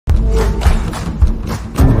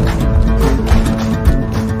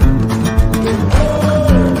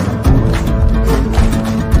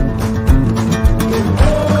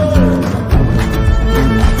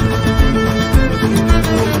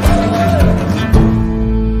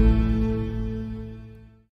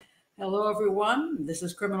everyone. This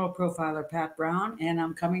is criminal profiler Pat Brown, and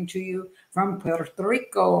I'm coming to you from Puerto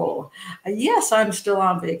Rico. Yes, I'm still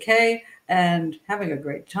on vacay and having a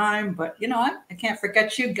great time, but I can't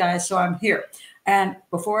forget you guys, so I'm here. And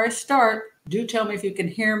before I start, do tell me if you can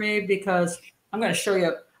hear me because I'm going to show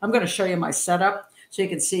you. I'm going to show you my setup so you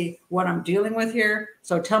can see what I'm dealing with here.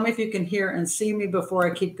 So tell me if you can hear and see me before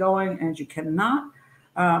I keep going, and you cannot.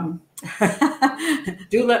 Um,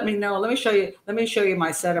 do let me know. Let me show you. Let me show you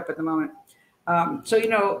my setup at the moment. So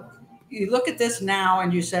you look at this now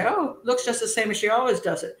and you say, "Oh, looks just the same as she always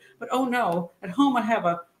does it." But oh no, at home I have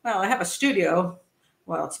a studio.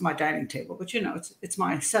 Well, it's my dining table, but it's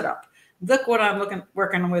my setup. Look what I'm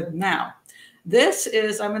working with now. This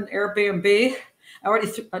is I'm in Airbnb. I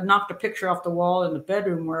already knocked a picture off the wall in the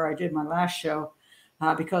bedroom where I did my last show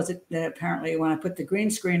because apparently when I put the green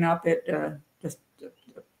screen up, it just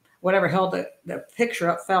whatever held the picture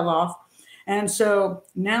up fell off. And so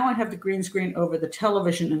now I have the green screen over the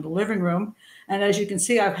television in the living room. And as you can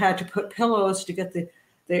see, I've had to put pillows to get the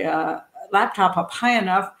laptop up high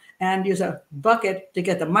enough and use a bucket to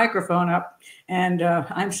get the microphone up. And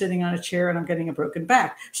I'm sitting on a chair and I'm getting a broken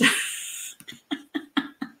back. So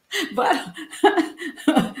but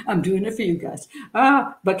I'm doing it for you guys.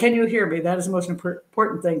 But can you hear me? That is the most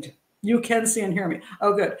important thing. You can see and hear me.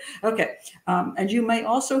 Oh, good. Okay. And you may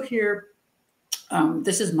also hear,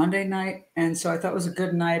 this is Monday night. And so I thought it was a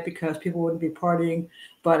good night because people wouldn't be partying.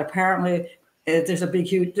 But apparently there's going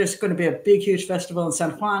to be a big, huge festival in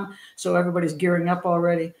San Juan. So everybody's gearing up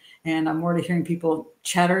already. And I'm already hearing people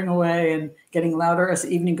chattering away and getting louder as the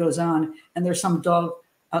evening goes on. And there's some dog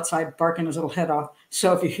outside barking his little head off.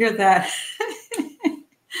 So if you hear that,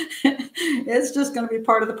 it's just going to be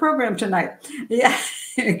part of the program tonight. Yeah.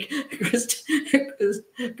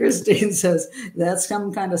 Christine says that's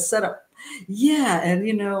some kind of setup. Yeah. And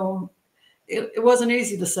it wasn't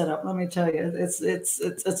easy to set up. Let me tell you,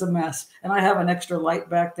 it's a mess. And I have an extra light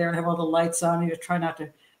back there and have all the lights on. You try not to.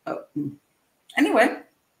 Anyway,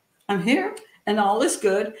 I'm here. And all is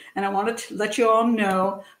good. And I wanted to let you all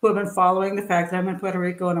know who have been following the fact that I'm in Puerto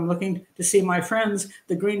Rico and I'm looking to see my friends,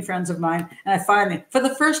 the green friends of mine. And I finally, for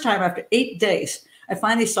the first time after 8 days, I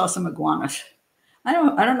finally saw some iguanas. I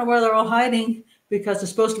don't know where they're all hiding because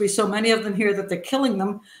there's supposed to be so many of them here that they're killing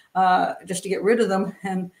them just to get rid of them.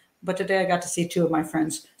 But today I got to see 2 of my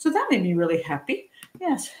friends. So that made me really happy.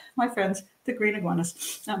 Yes, my friends, the green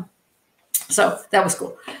iguanas. So that was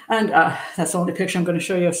cool. And that's the only picture I'm going to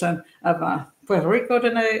show you of Puerto Rico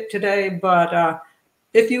today. But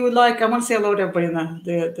if you would like, I want to say hello to everybody in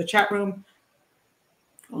the chat room.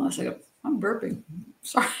 Hold on a second. I'm burping.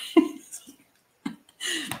 Sorry.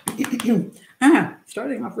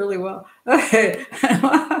 Starting off really well. Okay.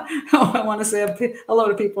 I want to say hello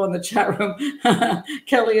to people in the chat room.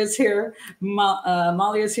 Kelly is here.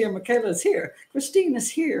 Molly is here. Michaela is here. Christine is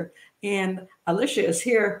here. And Alicia is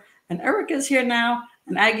here. And Eric is here now,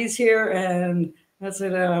 and Aggie's here, and that's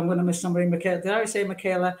it. I'm going to miss somebody. Michaela, did I say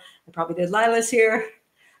Michaela? I probably did. Lila's here,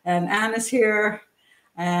 and Anne is here,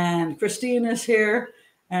 and Christine is here,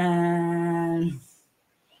 and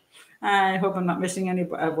I hope I'm not missing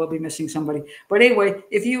anybody. I will be missing somebody. But anyway,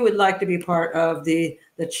 if you would like to be part of the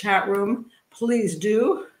chat room, please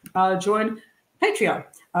do join Patreon.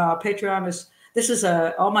 Patreon is...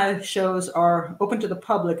 all my shows are open to the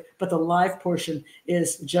public, but the live portion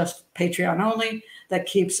is just Patreon only. That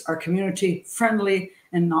keeps our community friendly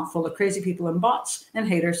and not full of crazy people and bots and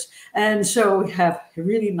haters. And so we have a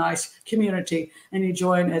really nice community. And you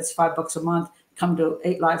join, it's $5 a month. Come to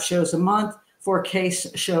 8 live shows a month, 4 case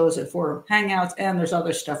shows, 4 hangouts, and there's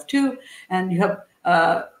other stuff too. And you have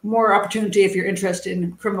more opportunity if you're interested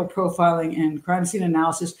in criminal profiling and crime scene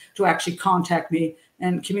analysis to actually contact me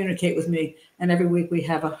and communicate with me. And every week we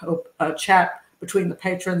have a chat between the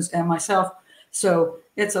patrons and myself. So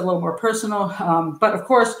it's a little more personal. But of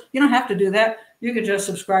course, you don't have to do that. You can just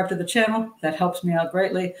subscribe to the channel. That helps me out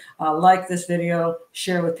greatly. Like this video,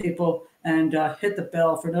 share with people, and hit the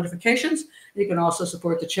bell for notifications. You can also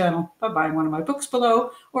support the channel by buying one of my books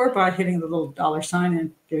below or by hitting the little $sign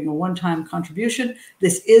and giving a one-time contribution.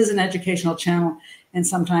 This is an educational channel, and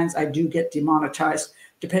sometimes I do get demonetized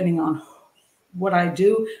depending on what I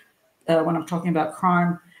do when I'm talking about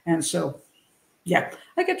crime. And so, yeah,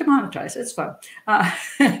 I get demonetized. It's fun.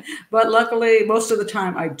 But luckily, most of the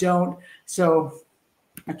time I don't. So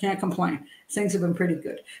I can't complain. Things have been pretty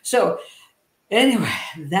good. So anyway,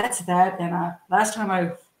 that's that. And last time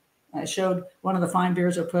I showed one of the fine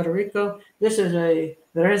beers of Puerto Rico. This is a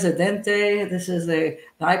Residente. This is the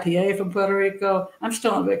IPA from Puerto Rico. I'm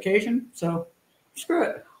still on vacation, so screw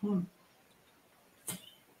it.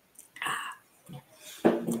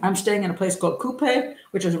 I'm staying in a place called Coupe,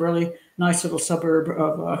 which is a really nice little suburb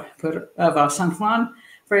of San Juan.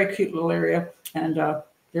 Very cute little area. And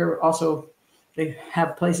they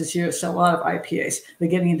have places here that sell a lot of IPAs. They're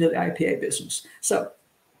getting into the IPA business. So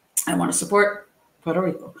I want to support Puerto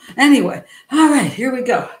Rico. Anyway, all right, here we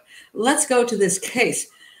go. Let's go to this case.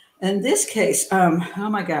 And this case, oh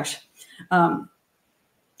my gosh,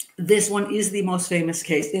 this one is the most famous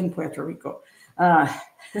case in Puerto Rico. Well,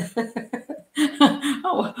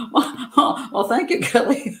 thank you,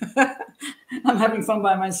 Kelly. I'm having fun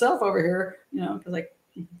by myself over here, because I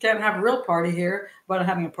can't have a real party here, but I'm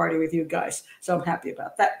having a party with you guys. So I'm happy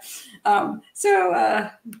about that.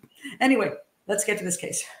 Anyway, let's get to this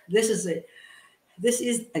case. This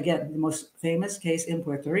is, again, the most famous case in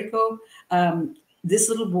Puerto Rico. This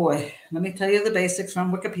little boy, let me tell you the basics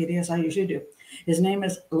from Wikipedia, as I usually do. His name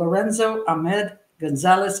is Lorenzo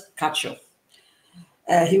Gonzalez Cacho.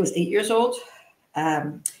 He was 8 years old,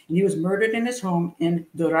 and he was murdered in his home in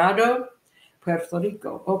Dorado, Puerto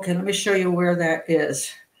Rico. Okay, let me show you where that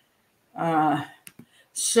is.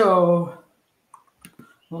 So,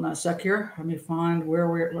 hold on a sec here. Let me find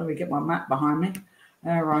let me get my map behind me.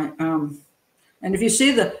 All right. And if you see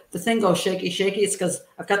the thing go shaky, it's because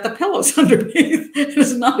I've got the pillows underneath.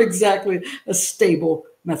 It's not exactly a stable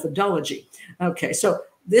methodology. Okay, so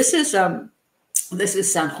this is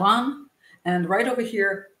San Juan, and right over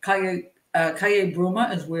here, Calle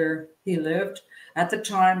Bruma is where he lived at the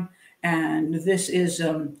time, and this is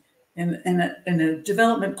in a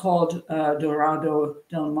development called Dorado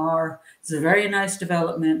del Mar. It's a very nice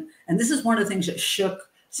development, and this is one of the things that shook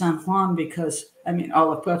San Juan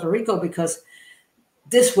all of Puerto Rico, because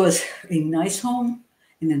this was a nice home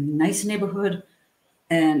in a nice neighborhood,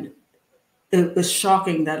 and it was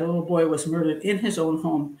shocking that a little boy was murdered in his own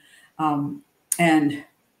home. And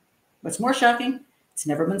what's more shocking, it's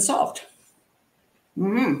never been solved.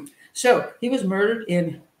 So he was murdered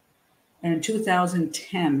in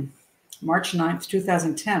 2010, March 9th,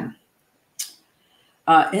 2010.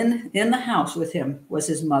 In the house with him was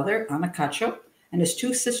his mother, Ana Cacho, and his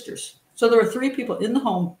two sisters. So there were 3 people in the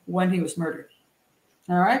home when he was murdered.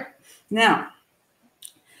 All right. Now,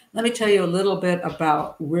 let me tell you a little bit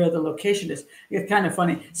about where the location is. It's kind of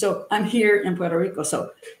funny. So I'm here in Puerto Rico.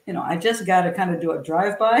 So, I just got to kind of do a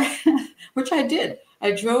drive-by, which I did.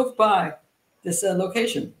 I drove by this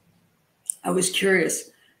location. I was curious,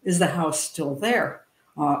 is the house still there?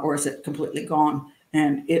 Or is it completely gone?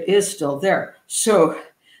 And it is still there. So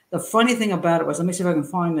the funny thing about it was, let me see if I can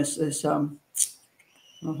find this. Hold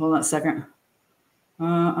on a second.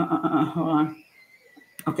 Hold on.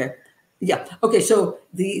 Okay. Yeah. Okay. So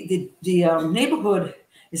the neighborhood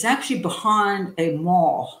is actually behind a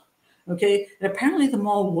mall. Okay. And apparently the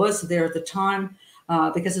mall was there at the time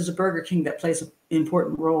because there's a Burger King that plays an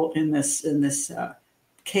important role in this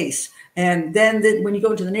case. And then when you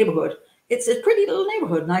go into the neighborhood, it's a pretty little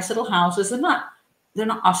neighborhood, nice little houses. They're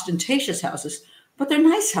not ostentatious houses, but they're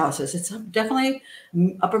nice houses. It's definitely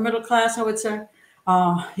upper middle class, I would say.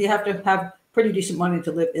 You have to have pretty decent money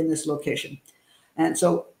to live in this location. And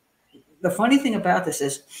so the funny thing about this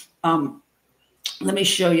is, let me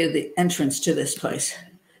show you the entrance to this place.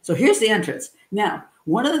 So here's the entrance. Now,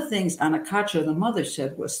 one of the things Ana Cacho, the mother,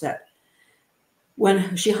 said was that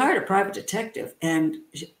when she hired a private detective, and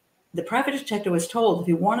the private detective was told if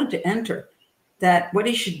he wanted to enter, that what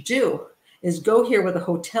he should do is go here where the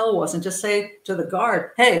hotel was and just say to the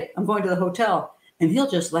guard, hey, I'm going to the hotel, and he'll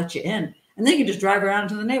just let you in. And then you can just drive around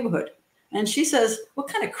into the neighborhood. And she says, what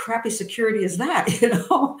kind of crappy security is that?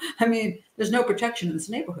 There's no protection in this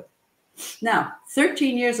neighborhood. Now,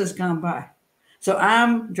 13 years has gone by. So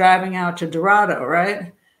I'm driving out to Dorado,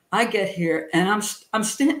 right? I get here and I'm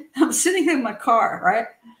sitting in my car, right?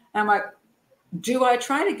 And I'm like, do I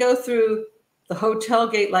try to go through the hotel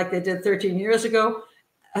gate like they did 13 years ago?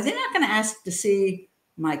 Are they not going to ask to see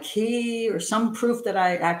my key or some proof that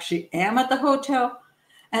I actually am at the hotel?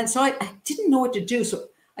 And so I didn't know what to do. So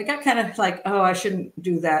I got kind of like, oh, I shouldn't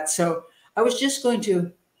do that. So I was just going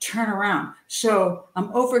to turn around. So I'm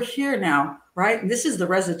over here now, right? And this is the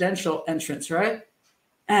residential entrance, right?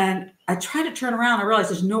 And I try to turn around. I realize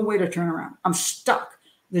there's no way to turn around. I'm stuck.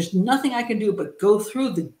 There's nothing I can do but go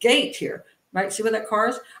through the gate here, right? See where that car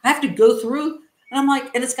is? I have to go through. And I'm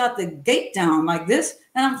like, and it's got the gate down like this.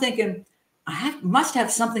 And I'm thinking, must have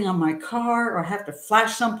something on my car, or I have to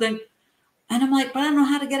flash something. And I'm like, but I don't know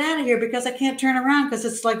how to get out of here because I can't turn around because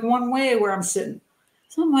it's like one way where I'm sitting.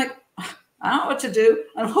 So I'm like, I don't know what to do.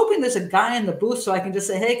 I'm hoping there's a guy in the booth so I can just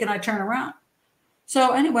say, hey, can I turn around?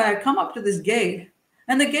 So anyway, I come up to this gate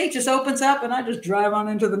and the gate just opens up and I just drive on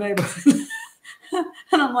into the neighborhood.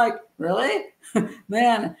 And I'm like, really?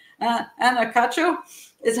 Man, and Cacho,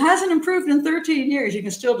 it hasn't improved in 13 years. You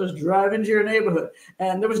can still just drive into your neighborhood.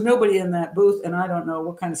 And there was nobody in that booth, and I don't know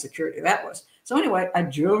what kind of security that was. So anyway, I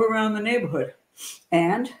drove around the neighborhood,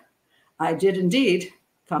 and I did indeed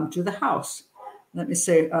come to the house. Let me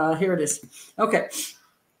say, here it is. Okay,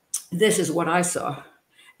 this is what I saw.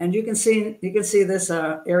 And you can see this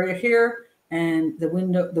area here, and the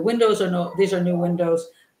windows are these are new windows.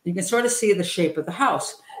 You can sort of see the shape of the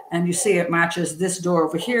house, and you see it matches this door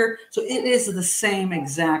over here. So it is the same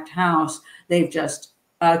exact house. They've just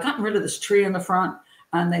gotten rid of this tree in the front,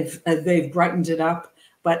 and they've brightened it up.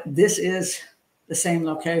 But this is the same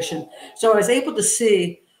location. So I was able to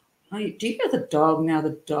see. Oh, do you hear the dog now?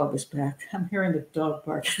 The dog is back. I'm hearing the dog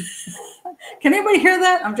bark. Can anybody hear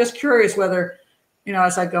that? I'm just curious whether,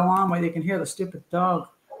 as I go on, whether you can hear the stupid dog.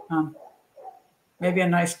 Maybe a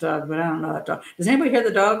nice dog, but I don't know that dog. Does anybody hear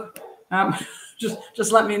the dog?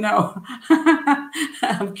 Just let me know.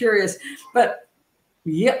 I'm curious. But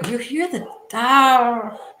yeah, you hear the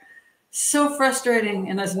dog. So frustrating,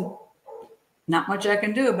 and there's not much I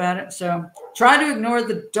can do about it. So try to ignore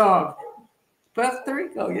the dog. Puerto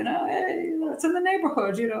Rico, hey, it's in the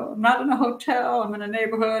neighborhood. I'm not in a hotel. I'm in a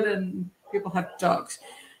neighborhood, and people have dogs.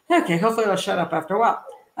 Okay, hopefully I'll shut up after a while.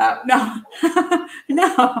 No,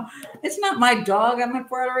 no, it's not my dog. I'm in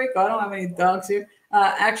Puerto Rico. I don't have any dogs here.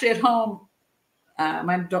 Actually, at home,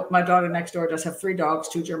 my daughter next door does have 3 dogs,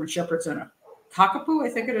 2 German Shepherds and a cockapoo, I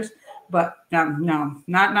think it is. But no,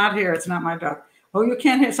 not here. It's not my dog. Oh, you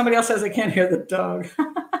can't hear. Somebody else says I can't hear the dog.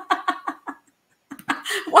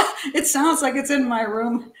 Well, it sounds like it's in my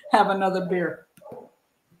room. Have another beer.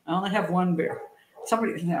 I only have 1 beer.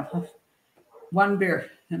 Somebody, 1 beer.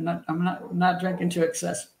 And I'm not drinking to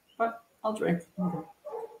excess, but I'll drink. Okay.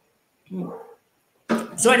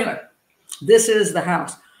 So anyway, this is the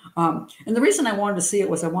house. And the reason I wanted to see it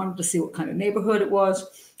was I wanted to see what kind of neighborhood it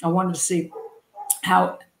was. I wanted to see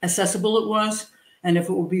how accessible it was, and if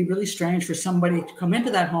it would be really strange for somebody to come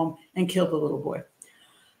into that home and kill the little boy.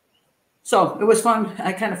 So it was fun.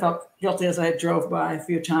 I kind of felt guilty as I drove by a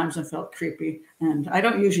few times and felt creepy. And I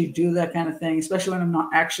don't usually do that kind of thing, especially when I'm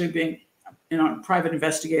not actually being a private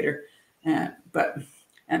investigator. But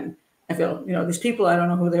I feel, these people, I don't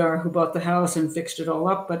know who they are, who bought the house and fixed it all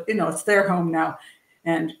up, but, it's their home now.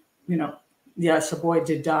 And, yes, a boy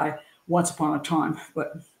did die once upon a time,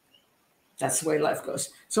 but that's the way life goes.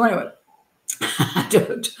 So anyway,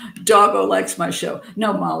 Doggo likes my show.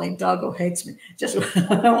 No, Molly, Doggo hates me. Just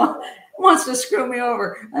wants to screw me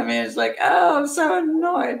over. I mean, it's like, oh, I'm so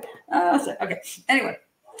annoyed. Okay, anyway,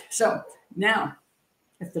 so now,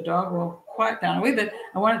 if the dog will quiet down a wee bit,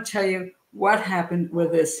 I want to tell you what happened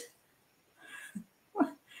with this.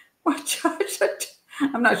 What?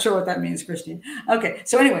 I'm not sure what that means, Christine. Okay,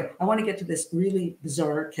 so anyway, I want to get to this really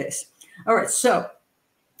bizarre case. All right, so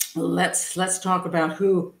let's talk about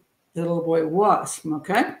who the little boy was.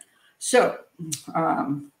 Okay, so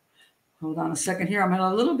hold on a second here. I'm in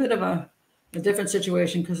a little bit of a different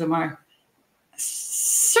situation because of my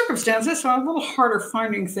circumstances, so I'm a little harder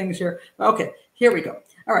finding things here. Okay, here we go.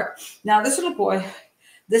 All right, now this little boy,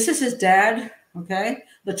 this is his dad. Okay,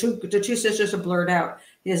 the two sisters are blurred out.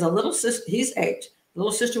 He has a little sister. He's 8. The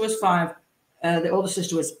little sister was 5. The older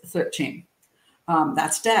sister was 13.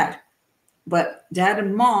 That's dad. But dad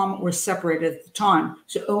and mom were separated at the time,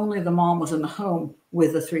 so only the mom was in the home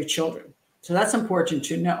with the 3 children. So that's important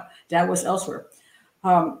to know. Dad was elsewhere.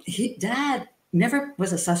 Dad never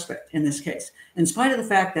was a suspect in this case, in spite of the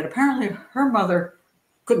fact that apparently her mother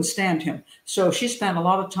couldn't stand him. So she spent a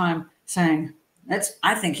lot of time saying,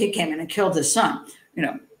 I think he came in and killed his son,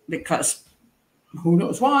 because who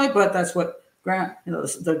knows why, but that's what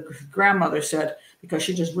the grandmother said, because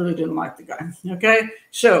she just really didn't like the guy. Okay,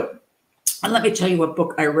 so and let me tell you what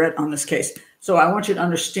book I read on this case. So I want you to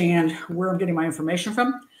understand where I'm getting my information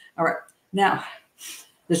from. All right, now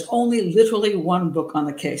there's only literally 1 book on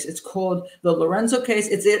the case. It's called The Lorenzo Case.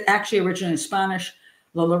 It's actually originally in Spanish.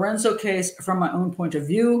 The Lorenzo Case from My Own Point of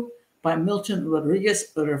View by Milton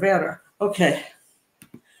Rodriguez Rivera. Okay,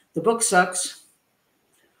 the book sucks.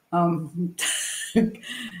 The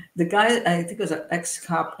guy, I think, was an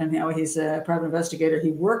ex-cop, and now he's a private investigator.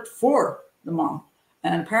 He worked for the mom,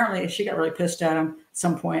 and apparently she got really pissed at him at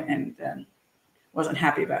some point and wasn't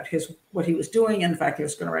happy about what he was doing. In fact, he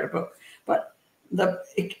was going to write a book. But I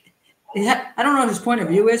don't know what his point of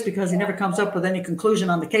view is, because he never comes up with any conclusion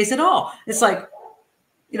on the case at all. It's like,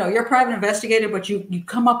 you're a private investigator, but you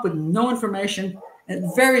come up with no information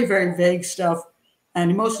and very, very vague stuff.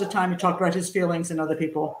 And most of the time you talk about his feelings and other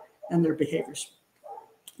people and their behaviors.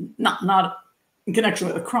 Not in connection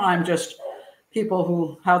with a crime, just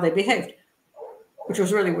people how they behaved. which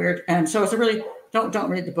was really weird. And so it's a really, don't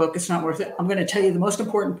read the book. It's not worth it. I'm going to tell you the most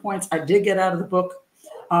important points I did get out of the book.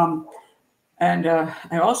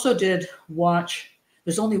 I also did watch,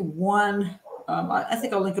 there's only one, I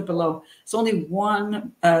think I'll link it below. It's only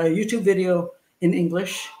one YouTube video in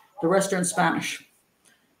English. The rest are in Spanish.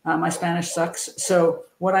 My Spanish sucks. So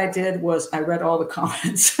what I did was I read all the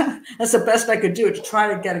comments. That's the best I could do to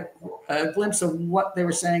try to get a glimpse of what they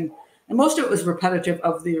were saying. And most of it was repetitive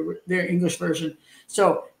of their English version.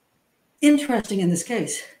 So interesting in this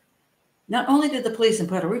case. Not only did the police in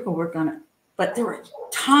Puerto Rico work on it, but there were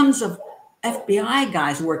tons of FBI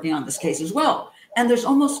guys working on this case as well. And there's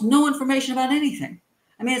almost no information about anything.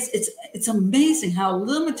 I mean, it's amazing how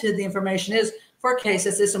limited the information is for a case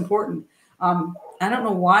that's this important. I don't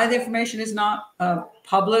know why the information is not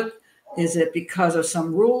public. Is it because of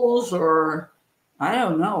some rules, or I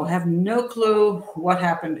don't know. I have no clue what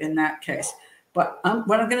happened in that case. But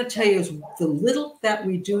what I'm going to tell you is the little that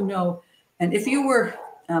we do know. And if you were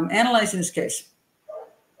analyzing this case,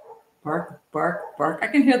 bark, bark, bark. I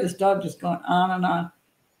can hear this dog just going on and on.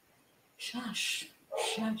 Shush,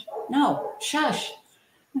 shush. No, shush.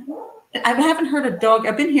 I haven't heard a dog.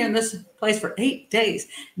 I've been here in this place for 8 days.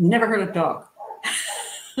 Never heard a dog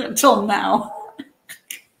until now.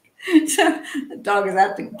 So the dog is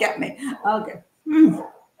out to get me. Okay.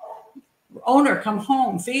 Owner, come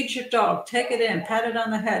home. Feed your dog. Take it in. Pat it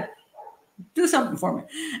on the head. Do something for me.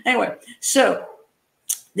 Anyway, so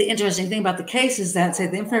the interesting thing about the case is that, say,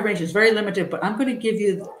 the information is very limited, but I'm going to give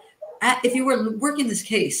you, if you were working this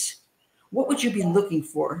case, what would you be looking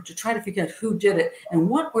for to try to figure out who did it? And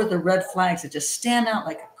what were the red flags that just stand out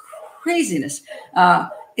like craziness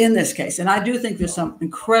in this case? And I do think there's some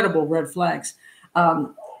incredible red flags,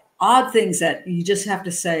 odd things that you just have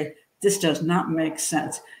to say, this does not make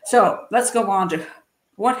sense. So let's go on to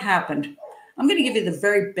what happened. I'm going to give you the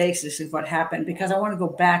very basics of what happened because I want to go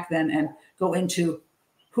back then and go into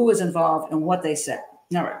who was involved and what they said.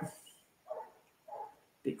 All right.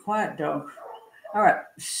 Be quiet, dog. All right.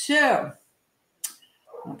 So,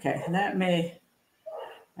 okay, let me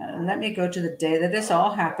go to the day that this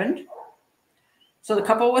all happened. So the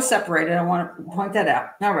couple was separated. I want to point that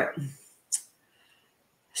out. All right.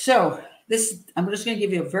 So this, I'm just going to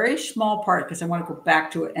give you a very small part because I want to go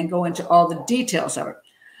back to it and go into all the details of it.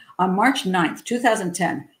 On March 9th,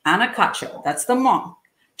 2010, Ana Cacho, that's the mom,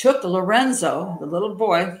 took the Lorenzo, the little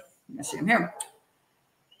boy, I see him here,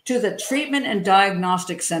 to the Treatment and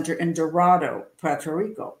Diagnostic Center in Dorado, Puerto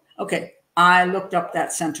Rico. Okay, I looked up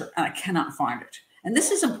that center and I cannot find it. And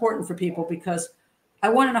this is important for people because I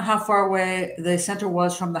want to know how far away the center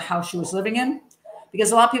was from the house she was living in.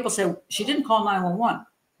 Because a lot of people say, she didn't call 911.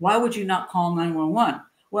 Why would you not call 911?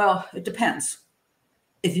 Well, it depends.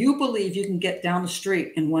 If you believe you can get down the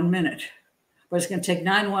street in 1 minute, but it's going to take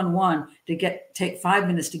 911 to take 5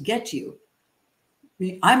 minutes to get to you,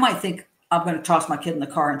 I might think I'm going to toss my kid in the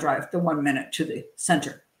car and drive the 1 minute to the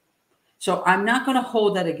center. So I'm not going to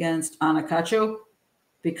hold that against Ana Cacho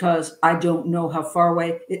because I don't know how far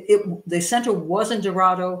away. The center was in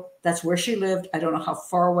Dorado. That's where she lived. I don't know how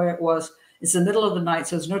far away it was. It's the middle of the night,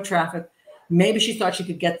 so there's no traffic. Maybe she thought she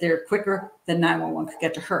could get there quicker than 911 could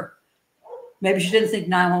get to her. Maybe she didn't think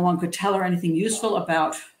 911 could tell her anything useful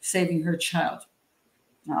about saving her child.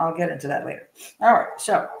 Now, I'll get into that later. All right,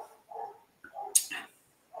 so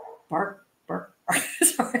bark, bark, bark.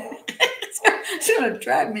 Sorry. It's going to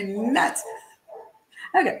drive me nuts.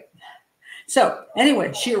 Okay. So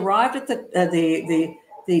anyway, she arrived at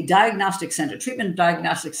the diagnostic center, treatment and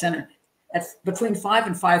diagnostic center, at between 5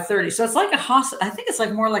 and 5:30. So it's like a hospital. I think it's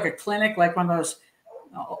like more like a clinic, like one of those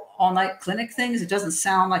all-night clinic things. It doesn't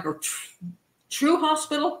sound like a true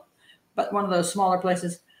hospital, but one of those smaller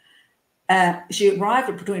places. She arrived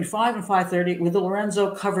at between 5 and 5:30 with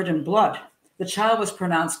Lorenzo covered in blood. The child was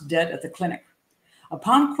pronounced dead at the clinic.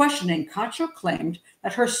 Upon questioning, Cacho claimed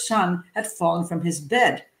that her son had fallen from his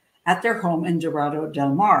bed at their home in Dorado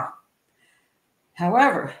del Mar.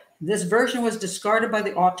 However, this version was discarded by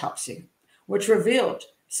the autopsy, which revealed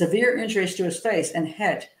severe injuries to his face and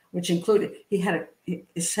head, which included let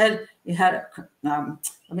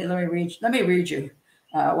me read you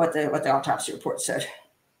what the autopsy report said.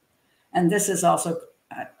 And this is also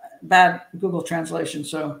bad Google translation,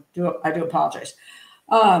 so I do apologize.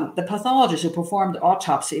 The pathologist who performed the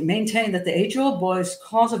autopsy maintained that the 8-year-old boy's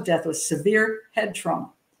cause of death was severe head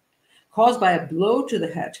trauma caused by a blow to the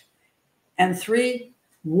head and 3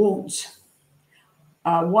 wounds.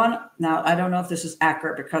 One, now I don't know if this is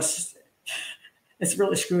accurate because it's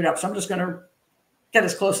really screwed up, so I'm just going to get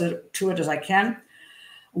as close to it as I can.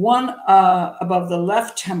 One above the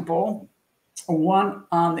left temple, one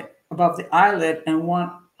above the eyelid, and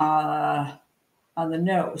one on the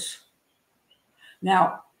nose.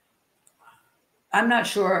 Now, I'm not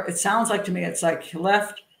sure. It sounds like to me it's like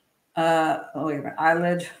left, wait a minute,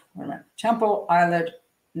 eyelid, wait a minute, temple, eyelid,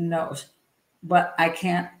 nose. But I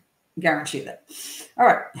can't guarantee that. All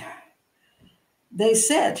right. They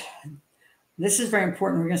said, this is very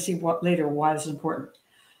important. We're going to see later why this is important.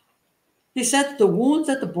 He said the wounds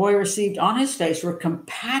that the boy received on his face were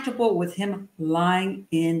compatible with him lying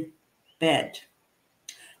in bed.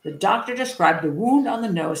 The doctor described the wound on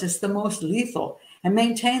the nose as the most lethal and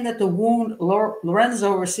maintained that the wound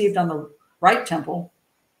Lorenzo received on the right temple.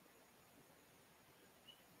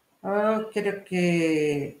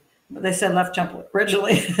 Okay. They said left temple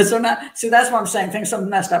originally. So now, see, that's what I'm saying. Things something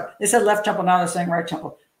messed up. They said left temple, now they're saying right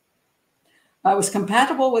temple. Was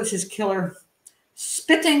compatible with his killer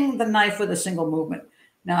spitting the knife with a single movement.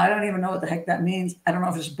 Now, I don't even know what the heck that means. I don't know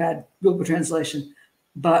if it's a bad Google translation,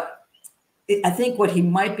 but I think what he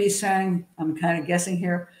might be saying, I'm kind of guessing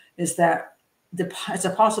here, is that it's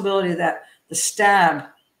a possibility that the stab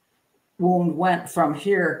wound went from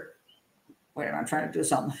here. Wait, I'm trying to do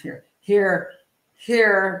something here. Here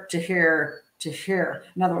to here to here.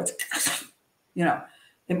 In other words, you know,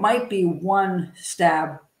 it might be one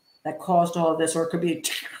stab that caused all of this, or it could be,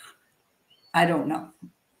 I don't know,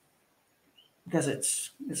 because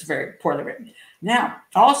it's very poorly written. Now,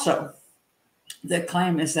 also, the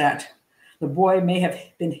claim is that the boy may have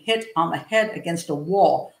been hit on the head against a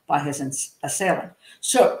wall by his assailant.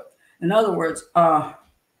 So, in other words,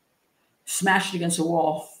 smashed against a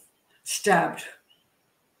wall, stabbed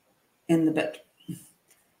in the bed.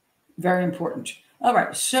 Very important. All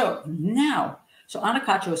right, so now, Ana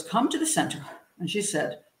Cacho has come to the center, and she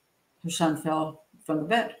said her son fell from the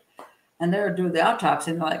bed. And they're doing the autopsy,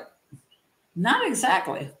 and they're like, not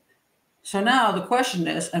exactly. So now the question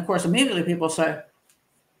is, and of course, immediately people say,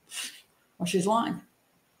 well, she's lying.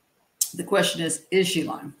 The question is she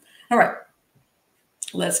lying? All right,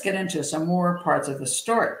 let's get into some more parts of the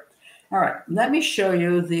story. All right, let me show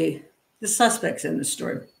you the suspects in this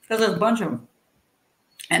story, because there's a bunch of them.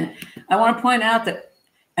 And I want to point out that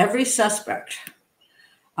every suspect,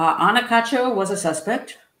 Ana Cacho was a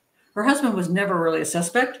suspect. Her husband was never really a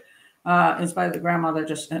suspect, in spite of the grandmother,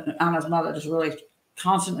 Anna's mother, just really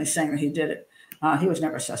constantly saying that he did it. He was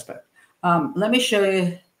never a suspect. Let me show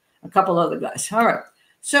you a couple other guys. All right.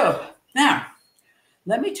 So now,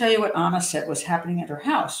 let me tell you what Ana said was happening at her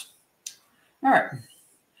house. All right.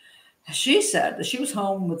 She said that she was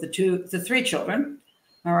home with the three children.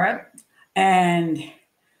 All right. And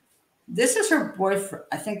this is her boyfriend.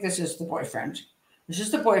 I think this is the boyfriend. This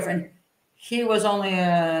is the boyfriend. He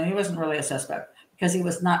wasn't really a suspect because he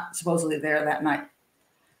was not supposedly there that night.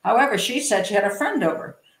 However, she said she had a friend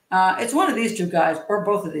over. It's one of these two guys or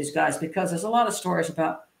both of these guys, because there's a lot of stories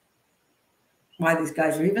about why these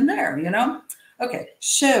guys are even there, you know? Okay,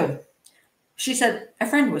 so she said a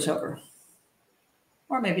friend was over,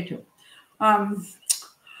 or maybe two.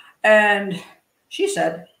 And she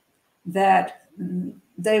said that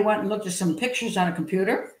they went and looked at some pictures on a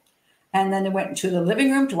computer, and then they went into the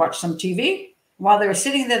living room to watch some TV. While they were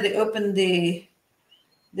sitting there, they opened the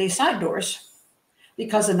side doors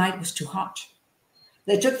because the night was too hot.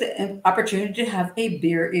 They took the opportunity to have a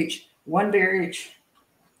beer each, one beer each.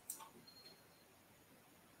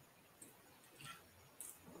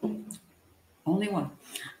 Only one.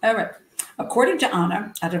 All right. According to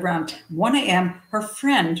Ana, at around 1 a.m., her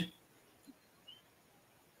friend,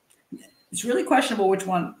 it's really questionable which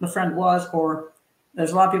one the friend was, or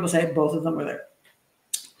there's a lot of people say both of them were there.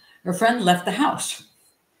 Her friend left the house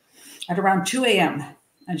at around 2 a.m.,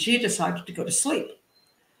 and she decided to go to sleep.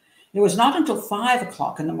 It was not until 5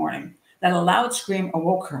 o'clock in the morning that a loud scream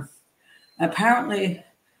awoke her. Apparently,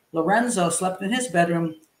 Lorenzo slept in his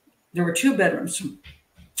bedroom. There were two bedrooms.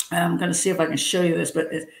 I'm going to see if I can show you this, but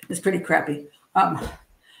it's pretty crappy.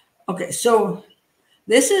 Okay, so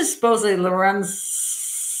this is supposedly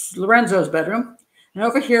Lorenzo's bedroom. And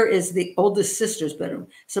over here is the oldest sister's bedroom.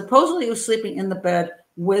 Supposedly he was sleeping in the bed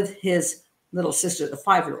with his little sister, the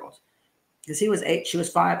 5-year-old. Because he was 8, she was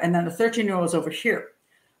 5. And then the 13-year-old was over here.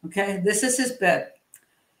 Okay, this is his bed.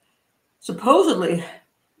 Supposedly,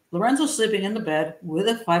 Lorenzo's sleeping in the bed with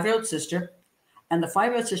a 5-year-old sister. And the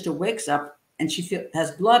 5-year-old sister wakes up and she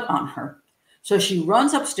has blood on her. So she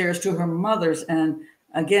runs upstairs to her mother's. And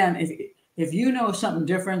again, if you know something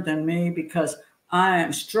different than me, because I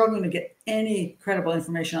am struggling to get any credible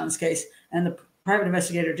information on this case, and the private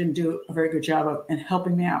investigator didn't do a very good job of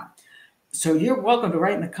helping me out. So you're welcome to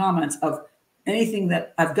write in the comments of anything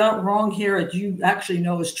that I've got wrong here that you actually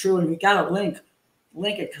know is true, and you got a link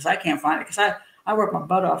it, because I can't find it, because I work my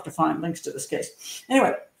butt off to find links to this case.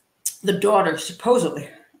 Anyway, the daughter supposedly,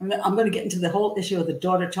 I'm going to get into the whole issue of the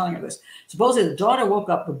daughter telling her this. Supposedly the daughter woke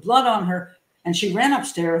up with blood on her, and she ran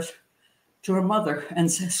upstairs to her mother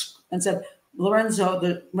and said,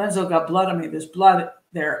 Lorenzo got blood on me. There's blood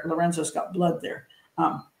there. Lorenzo's got blood there.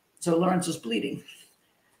 So Lorenzo's bleeding.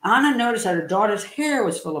 Anna noticed that her daughter's hair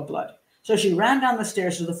was full of blood. So she ran down the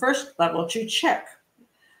stairs to the first level to check,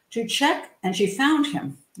 and she found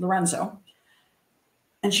him, Lorenzo,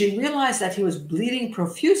 and she realized that he was bleeding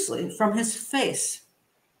profusely from his face.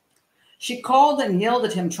 She called and yelled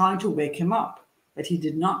at him, trying to wake him up, but he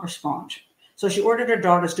did not respond. So she ordered her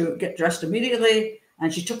daughters to get dressed immediately,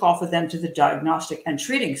 and she took off with them to the diagnostic and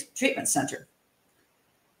treatment center.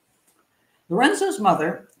 Lorenzo's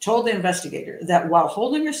mother told the investigator that while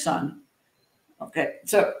holding her son, do I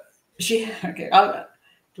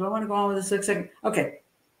want to go on with this a second? Okay,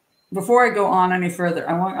 before I go on any further,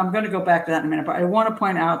 I'm going to go back to that in a minute, but I want to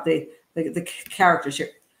point out the characters here.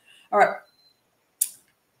 All right.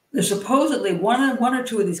 There's supposedly one or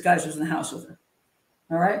two of these guys was in the house with her.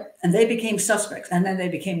 All right. And they became suspects, and then they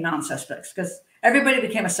became non-suspects because everybody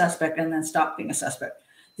became a suspect and then stopped being a suspect.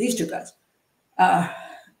 These two guys.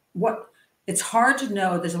 It's hard to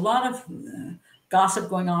know. There's a lot of gossip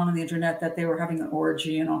going on the internet that they were having an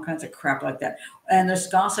orgy and all kinds of crap like that. And there's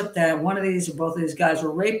gossip that one of these or both of these guys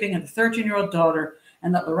were raping a 13-year-old daughter,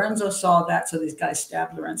 and that Lorenzo saw that. So these guys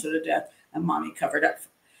stabbed Lorenzo to death, and mommy covered up.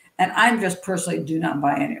 And I just personally do not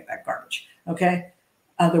buy any of that garbage. Okay.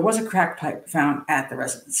 There was a crack pipe found at the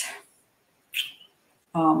residence.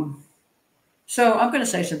 So I'm going to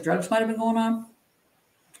say some drugs might have been going on.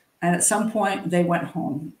 And at some point they went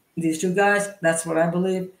home. These two guys, that's what I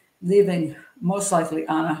believe, leaving most likely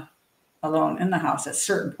Anna alone in the house at a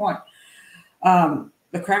certain point.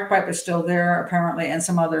 The crack pipe is still there apparently, and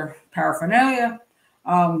some other paraphernalia.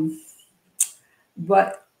 But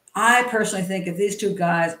I personally think if these two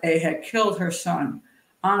guys had killed her son,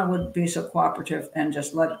 Anna wouldn't be so cooperative and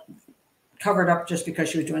just cover it up just because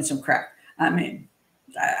she was doing some crack. I mean,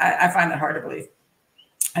 I find that hard to believe.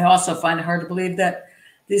 I also find it hard to believe that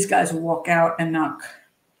these guys will walk out and not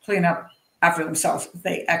clean up after themselves if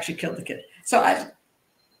they actually killed the kid. So I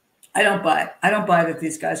don't buy it. I don't buy that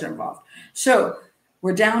these guys are involved. So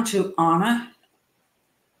we're down to Anna.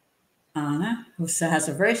 Anna, who has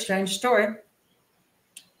a very strange story,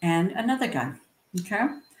 and another guy. Okay.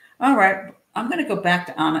 All right. I'm going to go back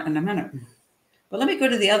to Anna in a minute. But let me go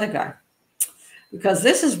to the other guy, because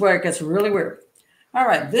this is where it gets really weird. All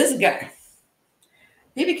right. This guy,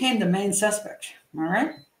 he became the main suspect. All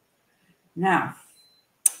right. Now,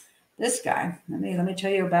 this guy, let me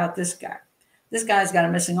tell you about this guy. This guy's got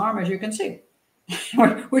a missing arm, as you can see,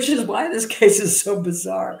 which is why this case is so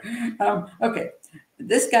bizarre. Okay.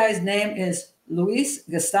 This guy's name is Luis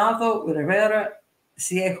Gustavo Rivera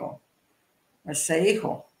Ciejo, or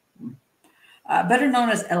Ciejo, better known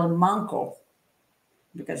as El Manco,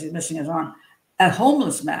 because he's missing his arm, a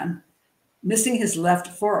homeless man missing his left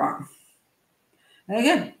forearm. And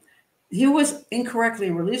again, he was incorrectly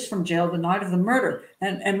released from jail the night of the murder.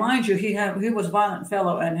 And mind you, he was a violent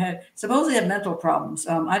fellow and supposedly had mental problems.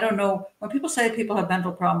 I don't know, when people say people have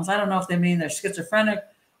mental problems, I don't know if they mean they're schizophrenic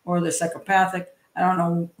or they're psychopathic. I don't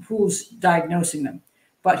know who's diagnosing them.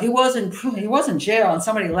 But he was in jail, and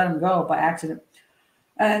somebody let him go by accident.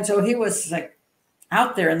 And so he was like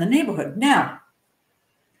out there in the neighborhood. Now,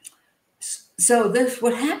 so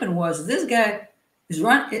what happened was this guy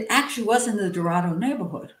it actually was in the Dorado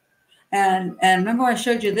neighborhood. And remember I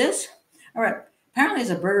showed you this? All right. Apparently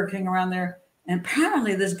there's a Burger King around there. And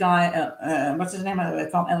apparently this guy, what's his name? They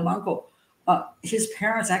call him El Uncle. His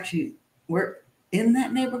parents actually were in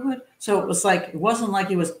that neighborhood. So it wasn't like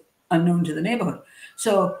he was unknown to the neighborhood.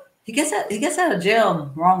 So he gets out of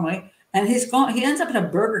jail wrongly, and he ends up at a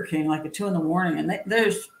Burger King like at 2 a.m. and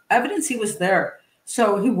there's evidence he was there.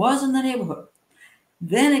 So he was in the neighborhood.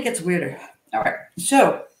 Then it gets weirder. All right.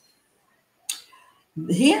 So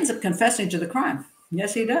he ends up confessing to the crime.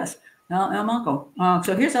 Yes, he does. El Manco.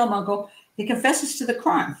 So here's El Manco. He confesses to the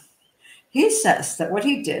crime. He says that what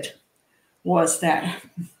he did was that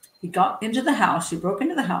he got into the house. He broke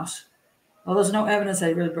into the house. Well, there's no evidence that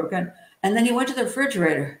he really broke in. And then he went to the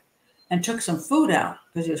refrigerator and took some food out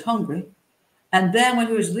because he was hungry. And then when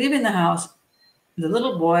he was leaving the house, the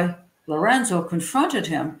little boy, Lorenzo, confronted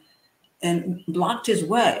him and blocked his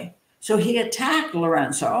way. So he attacked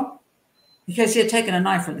Lorenzo because he had taken a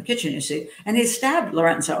knife from the kitchen, you see, and he stabbed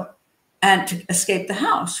Lorenzo and to escape the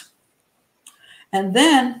house. And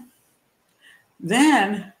then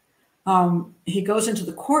he goes into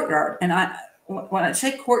the courtyard, and when I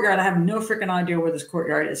say courtyard, I have no freaking idea where this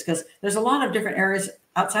courtyard is because there's a lot of different areas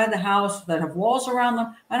outside the house that have walls around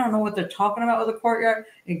them. I don't know what they're talking about with the courtyard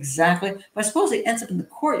exactly, but I suppose he ends up in the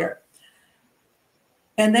courtyard.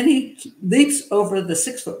 And then he leaps over the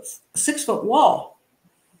 6 foot wall.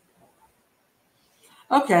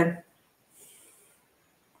 Okay.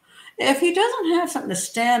 If he doesn't have something to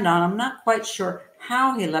stand on, I'm not quite sure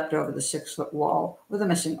how he leapt over the 6 foot wall with a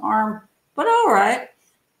missing arm, but all right.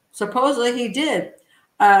 Supposedly he did.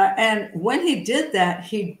 And when he did that,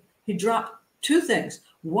 he dropped two things.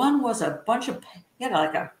 One was a bunch of,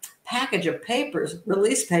 like a package of papers,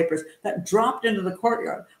 release papers that dropped into the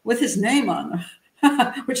courtyard with his name on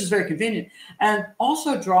them, which is very convenient. And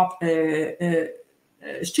also dropped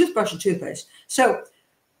his toothbrush and toothpaste. So,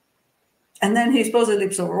 and then he supposedly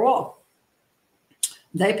leaps over a wall.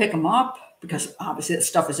 They pick him up because obviously the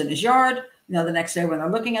stuff is in his yard. The next day when they're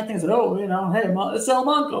looking at things, hey, it's El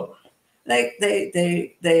Monco.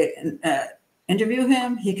 They interview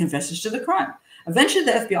him. He confesses to the crime. Eventually,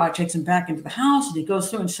 the FBI takes him back into the house, and he goes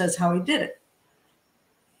through and says how he did it.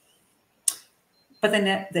 But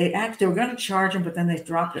then they were going to charge him, but then they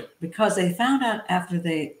dropped it because they found out after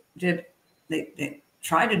they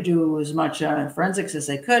tried to do as much forensics as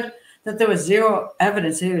they could that there was zero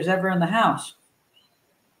evidence he was ever in the house.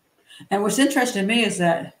 And what's interesting to me is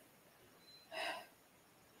that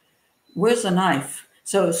where's the knife?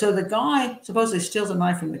 So the guy supposedly steals a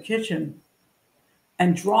knife from the kitchen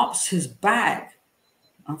and drops his bag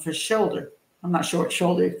off his shoulder. I'm not sure what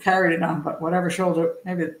shoulder he carried it on, but whatever shoulder,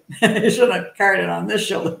 maybe he should have carried it on this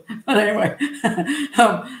shoulder. But anyway,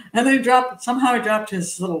 and then he dropped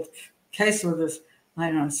his little case with his,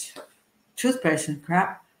 his toothpaste and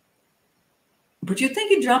crap. But you'd think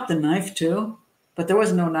he dropped the knife too, but there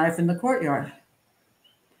was no knife in the courtyard.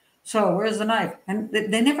 So where's the knife? And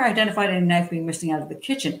they never identified any knife being missing out of the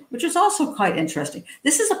kitchen, which is also quite interesting.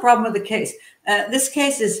 This is a problem with the case. This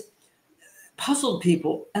case has puzzled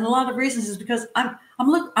people, and a lot of reasons is because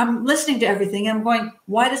I'm listening to everything, and I'm going,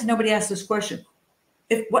 why does nobody ask this question?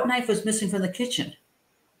 What knife was missing from the kitchen?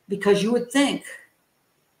 Because you would think,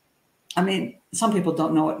 some people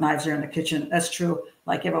don't know what knives are in the kitchen. That's true.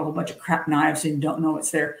 Like you have a whole bunch of crap knives and you don't know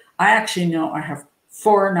it's there. I actually know I have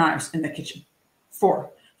 4 knives in the kitchen. 4.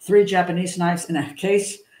 3 Japanese knives in a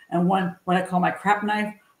case, and 1 what I call my crap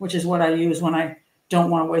knife, which is what I use when I don't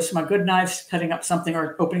want to waste my good knives cutting up something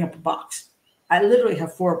or opening up a box. I literally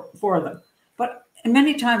have 4 of them. But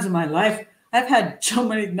many times in my life, I've had so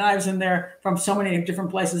many knives in there from so many different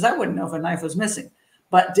places, I wouldn't know if a knife was missing.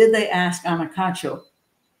 But did they ask Ana Cacho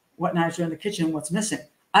what knives are in the kitchen and what's missing?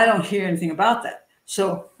 I don't hear anything about that.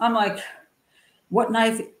 So I'm like, what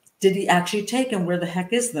knife did he actually take, and where the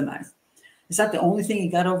heck is the knife? Is that the only thing he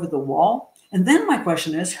got over the wall? And then my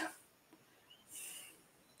question is,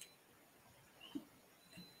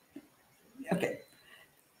 okay,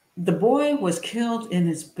 the boy was killed in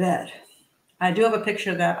his bed. I do have a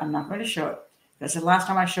picture of that. I'm not going to show it because the last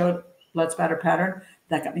time I showed blood spatter pattern,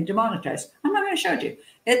 that got me demonetized. I'm not going to show it to you.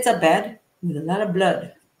 It's a bed with a lot of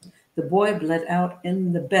blood. The boy bled out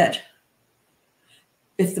in the bed.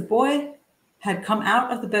 If the boy had come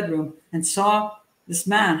out of the bedroom and saw this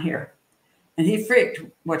man here, and he freaked,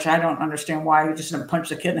 which I don't understand why he just didn't punch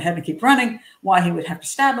the kid in the head and keep running, why he would have to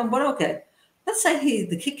stab him, but okay. Let's say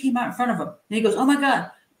the kid came out in front of him, and he goes, oh my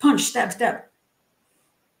God, punch, stab, stab.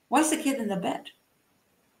 Why is the kid in the bed?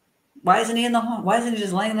 Why isn't he in the hall? Why isn't he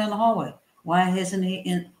just laying there in the hallway? Why isn't he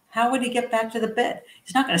in? How would he get back to the bed?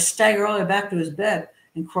 He's not going to stagger all the way back to his bed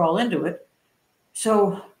and crawl into it.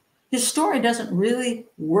 So his story doesn't really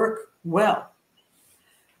work well.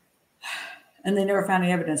 And they never found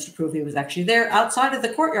any evidence to prove he was actually there outside of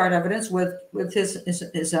the courtyard evidence with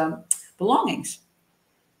his belongings.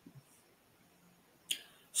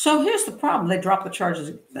 So here's the problem. They dropped the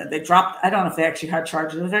charges. I don't know if they actually had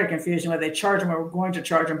charges. It was very confusing whether they charged him or were going to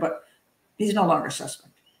charge him, but he's no longer a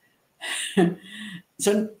suspect.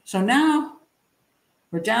 So now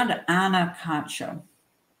we're down to Ana Cacho.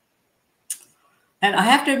 And I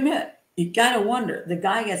have to admit, you got to wonder, the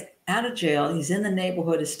guy gets out of jail. He's in the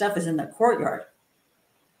neighborhood. His stuff is in the courtyard.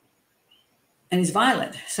 And he's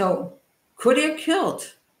violent. So could he have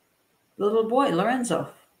killed the little boy, Lorenzo?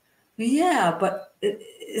 Yeah, but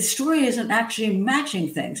his story isn't actually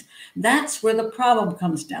matching things. That's where the problem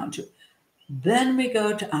comes down to. Then we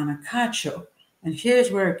go to Ana Cacho. And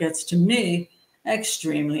here's where it gets, to me,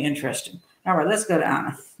 extremely interesting. All right, let's go to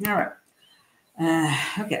Ana. All right.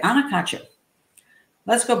 Okay, Ana Cacho.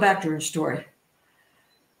 Let's go back to her story.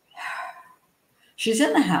 She's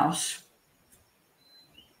in the house,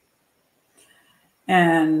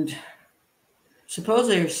 and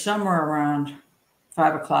supposedly somewhere around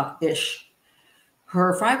 5 o'clock-ish,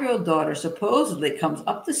 Her 5-year-old daughter supposedly comes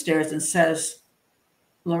up the stairs and says,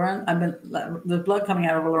 Loren, the blood coming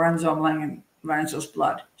out of Lorenzo. I'm laying in Lorenzo's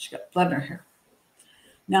blood. She's got blood in her hair.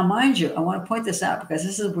 Now, mind you, I want to point this out because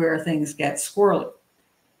this is where things get squirrely.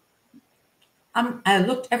 I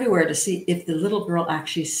looked everywhere to see if the little girl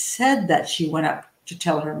actually said that she went up to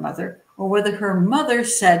tell her mother, or whether her mother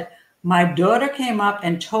said, my daughter came up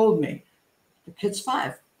and told me. The kid's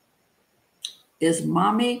 5. Is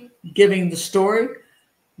mommy giving the story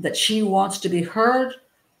that she wants to be heard,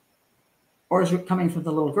 or is it coming from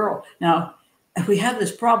the little girl? Now, if we have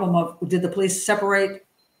this problem of, did the police separate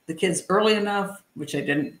the kids early enough, which they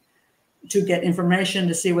didn't, to get information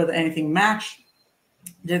to see whether anything matched?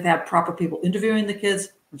 Did they have proper people interviewing the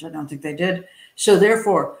kids, which I don't think they did? So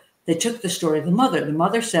therefore, they took the story of the mother. The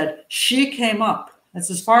mother said, she came up. That's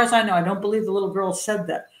as far as I know. I don't believe the little girl said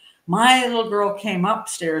that. My little girl came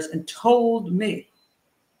upstairs and told me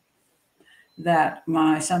that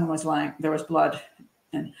my son was lying, there was blood.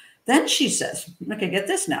 And then she says, okay, get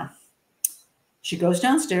this now. She goes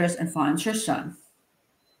downstairs and finds her son.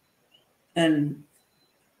 And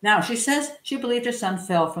now she says she believed her son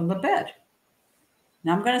fell from the bed.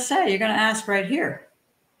 Now I'm going to say, you're going to ask right here.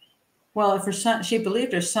 Well, if her son, she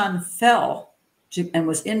believed her son fell and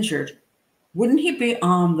was injured, wouldn't he be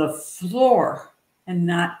on the floor and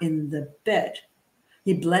not in the bed?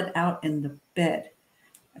 He bled out in the bed.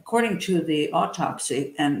 According to the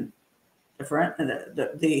autopsy and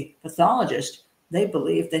the pathologist, they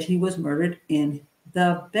believe that he was murdered in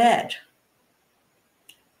the bed.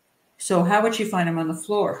 So how would she find him on the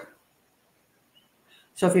floor?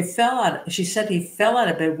 So if he fell out, she said he fell out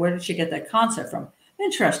of bed. Where did she get that concept from?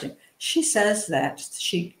 Interesting. She says that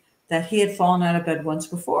he had fallen out of bed once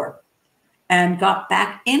before and got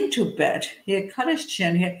back into bed. He had cut his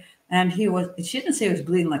chin here, and she didn't say he was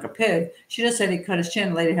bleeding like a pig. She just said he cut his chin.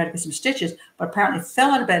 The lady had to get some stitches, but apparently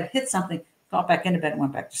fell out of bed, hit something, got back into bed, and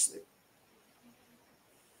went back to sleep.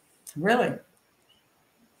 Really?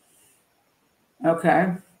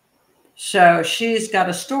 Okay. So she's got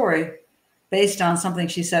a story based on something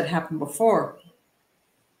she said happened before.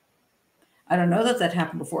 I don't know that that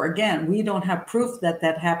happened before. Again, we don't have proof that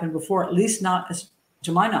that happened before, at least not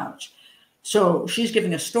to my knowledge. So she's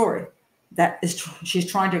giving a story that is,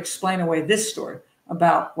 she's trying to explain away this story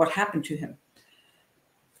about what happened to him.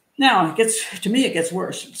 Now, to me, it gets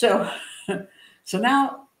worse. So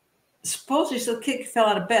now, supposedly the kid fell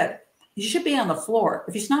out of bed. He should be on the floor.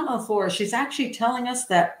 If he's not on the floor, she's actually telling us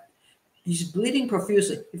that he's bleeding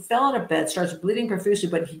profusely. He fell out of bed, starts bleeding profusely,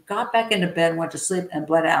 but he got back into bed, went to sleep, and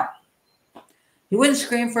bled out. He wouldn't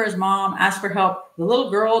scream for his mom, ask for help. The little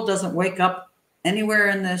girl doesn't wake up anywhere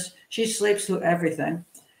in this. She sleeps through everything.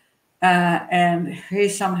 And he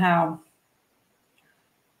somehow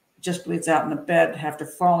just bleeds out in the bed after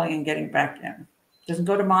falling and getting back in. Doesn't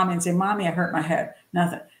go to mommy and say, Mommy, I hurt my head.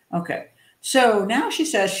 Nothing. Okay. So now she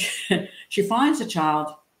says she finds the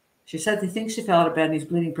child. She said he thinks she fell out of bed and he's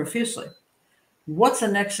bleeding profusely. What's the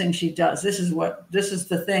next thing she does? This is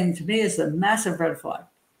the thing, to me, is the massive red flag.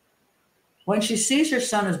 When she sees her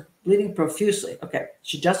son is bleeding profusely, okay,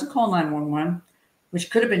 she doesn't call 911, which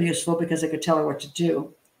could have been useful because they could tell her what to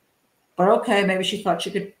do. But okay, maybe she thought she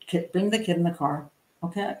could bring the kid in the car.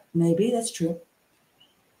 Okay, maybe that's true.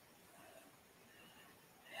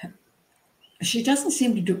 She doesn't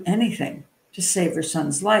seem to do anything to save her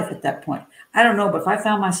son's life at that point. I don't know, but if I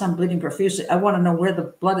found my son bleeding profusely, I want to know where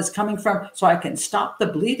the blood is coming from so I can stop the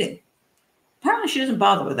bleeding. Apparently, she doesn't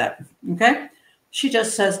bother with that, okay? She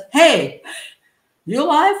just says, hey, you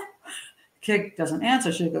alive? Kid doesn't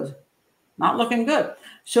answer. She goes, not looking good.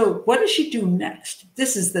 So what does she do next?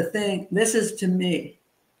 This is the thing. This is, to me,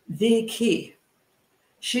 the key.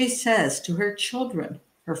 She says to her children,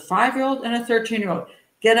 her 5-year-old and a 13-year-old,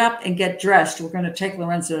 get up and get dressed. We're going to take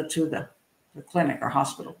Lorenzo to the clinic or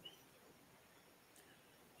hospital.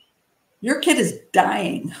 Your kid is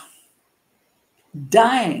dying.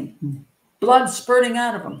 Dying. Blood spurting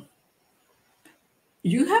out of him.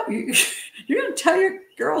 You're going to tell your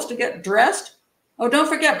girls to get dressed? Oh, don't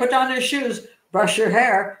forget, put on your shoes, brush your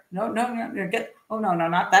hair. No,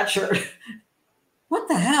 not that shirt. What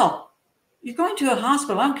the hell? You're going to a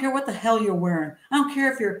hospital. I don't care what the hell you're wearing. I don't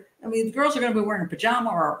care if the girls are going to be wearing a pajama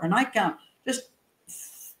or a nightgown. Just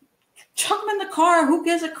chuck them in the car. Who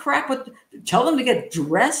gives a crap? Tell them to get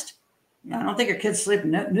dressed? I don't think your kid's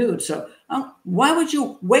sleeping nude. So why would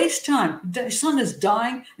you waste time? Your son is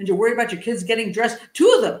dying and you're worried about your kids getting dressed.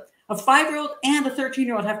 2 of them, a 5-year-old and a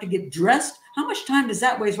 13-year-old, have to get dressed. How much time does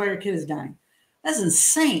that waste while your kid is dying? That's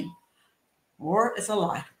insane. Or it's a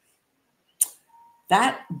lie.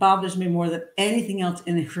 That bothers me more than anything else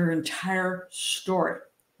in her entire story.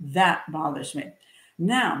 That bothers me.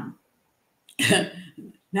 Now,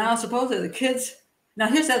 now supposedly the kids, now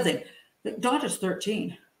here's the other thing. The daughter's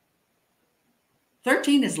 13.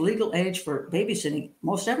 13 is legal age for babysitting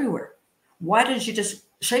most everywhere. Why didn't you just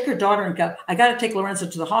shake her daughter and go, I got to take Lorenzo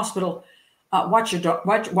to the hospital. Watch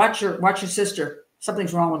your sister.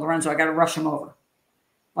 Something's wrong with Lorenzo. I got to rush him over.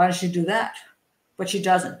 Why does she do that? But she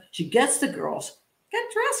doesn't. She gets the girls. Get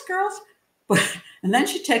dressed, girls. And then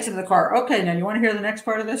she takes them to the car. Okay, now you want to hear the next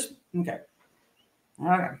part of this? Okay.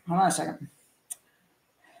 Okay, hold on a second.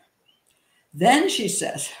 Then she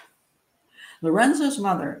says, Lorenzo's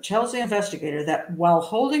mother tells the investigator that while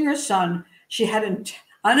holding her son, she had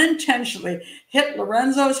unintentionally hit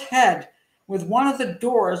Lorenzo's head with one of the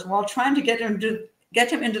doors while trying to get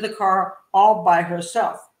him into the car all by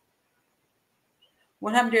herself.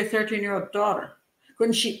 What happened to your 13-year-old daughter?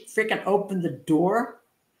 Couldn't she freaking open the door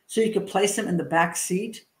so you could place him in the back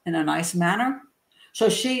seat in a nice manner? So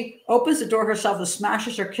she opens the door herself and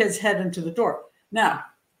smashes her kid's head into the door. Now,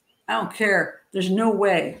 I don't care. There's no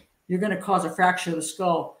way you're going to cause a fracture of the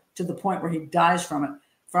skull to the point where he dies from it,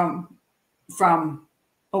 from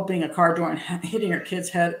opening a car door and hitting her kid's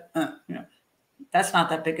head. That's not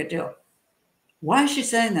that big a deal. Why is she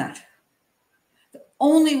saying that? The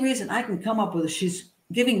only reason I can come up with is she's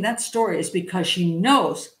giving that story is because she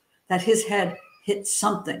knows that his head hit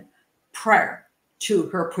something prior to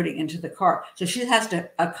her putting into the car. So she has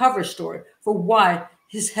a cover story for why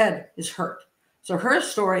his head is hurt. So her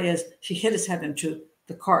story is she hit his head into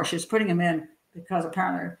the car. She was putting him in because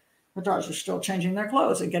apparently her daughters were still changing their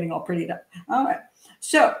clothes and getting all prettied up. All right.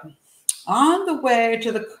 So on the way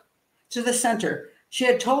to the center, she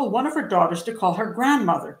had told one of her daughters to call her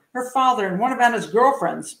grandmother, her father, and one of Anna's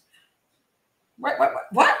girlfriends.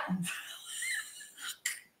 What?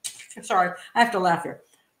 Sorry, I have to laugh here.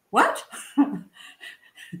 What?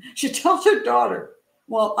 She tells her daughter,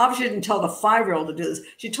 well, obviously she didn't tell the 5-year-old to do this.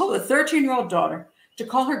 She told the 13-year-old daughter to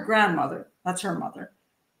call her grandmother, that's her mother,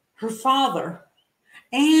 her father,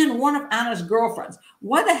 and one of Anna's girlfriends.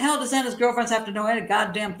 Why the hell does Anna's girlfriends have to know any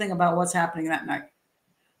goddamn thing about what's happening that night?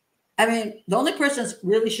 I mean, the only person that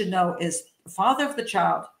really should know is the father of the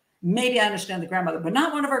child. Maybe I understand the grandmother, but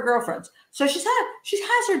not one of her girlfriends. So she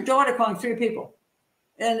has her daughter calling 3 people.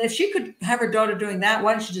 And if she could have her daughter doing that,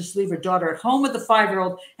 why don't she just leave her daughter at home with the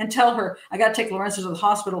 5-year-old and tell her, I got to take Lorenzo to the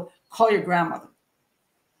hospital, call your grandmother.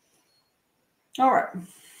 All right.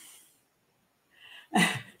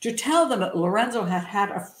 To tell them that Lorenzo had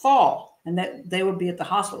had a fall and that they would be at the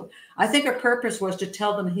hospital. I think her purpose was to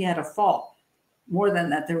tell them he had a fall. More than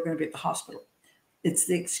that, they were going to be at the hospital. It's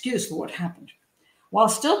the excuse for what happened. While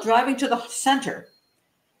still driving to the center,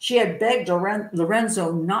 she had begged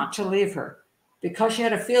Lorenzo not to leave her because she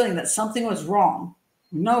had a feeling that something was wrong.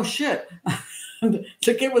 No shit. The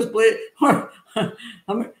kid was bleeding.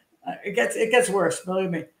 It gets worse, believe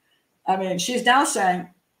me. I mean, she's now saying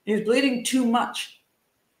he's bleeding too much.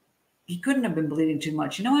 He couldn't have been bleeding too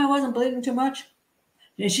much. You know why I wasn't bleeding too much?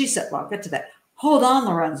 And she said, well, I'll get to that. Hold on,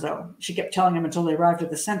 Lorenzo. She kept telling him until they arrived at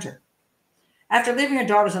the center. After leaving her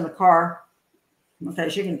daughters in the car, okay,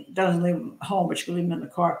 she doesn't leave them home, but she can leave them in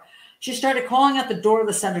the car. She started calling at the door of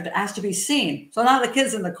the center to ask to be seen. So now the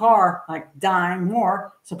kid's in the car, like dying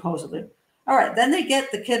more, supposedly. All right, then they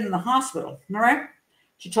get the kid in the hospital, all right?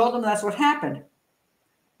 She told them that's what happened.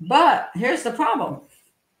 But here's the problem.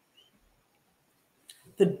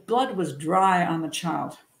 The blood was dry on the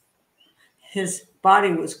child. His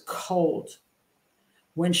body was cold.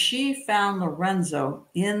 When she found Lorenzo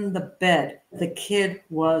in the bed, the kid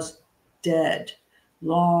was dead.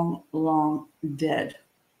 Long, long dead.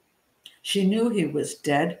 She knew he was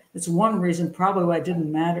dead. It's one reason probably why it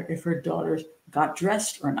didn't matter if her daughters got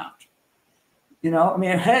dressed or not. You know, I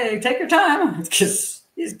mean, hey, take your time because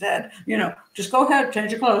he's dead. You know, just go ahead,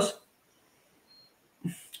 change your clothes.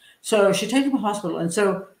 So she takes him to the hospital. And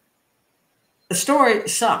so the story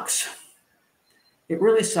sucks. It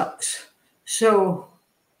really sucks. So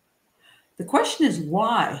the question is,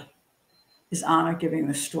 why is Anna giving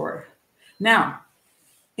this story? Now,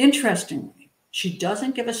 interestingly, she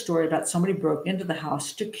doesn't give a story about somebody broke into the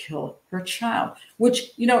house to kill her child,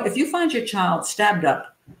 which, you know, if you find your child stabbed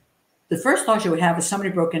up, the first thought you would have is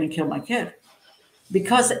somebody broke in and killed my kid.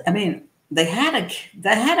 Because, I mean, they had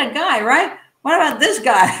a guy, right? What about this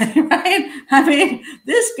guy, right? I mean,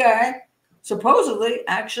 this guy supposedly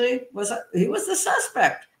actually was the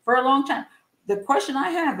suspect for a long time. The question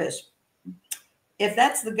I have is, if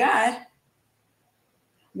that's the guy,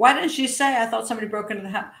 why didn't she say, I thought somebody broke into the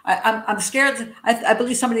house? I'm scared. I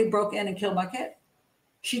believe somebody broke in and killed my kid.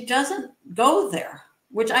 She doesn't go there,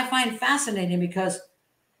 which I find fascinating because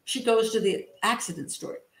she goes to the accident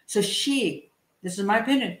story. So this is my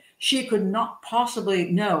opinion, she could not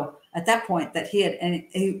possibly know at that point that he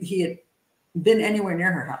had been anywhere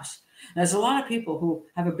near her house. And there's a lot of people who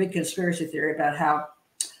have a big conspiracy theory about how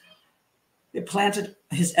they planted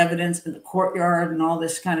his evidence in the courtyard and all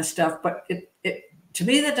this kind of stuff. But to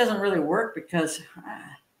me, that doesn't really work because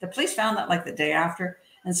the police found that like the day after.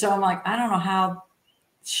 And so I'm like, I don't know how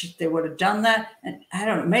they would have done that. And I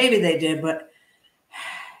don't know, maybe they did, but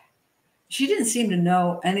she didn't seem to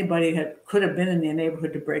know anybody could have been in the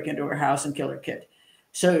neighborhood to break into her house and kill her kid.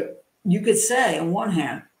 So you could say on one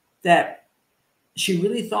hand that she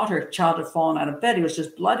really thought her child had fallen out of bed. He was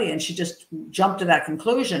just bloody. And she just jumped to that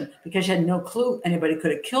conclusion because she had no clue anybody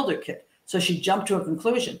could have killed her kid. So she jumped to a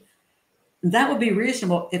conclusion. That would be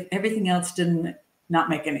reasonable if everything else didn't not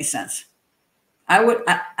make any sense.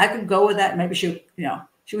 I could go with that. Maybe if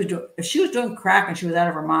she was doing crack and she was out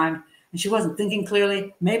of her mind and she wasn't thinking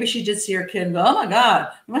clearly, maybe she did see her kid and go, oh my God,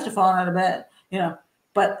 you must have fallen out of bed,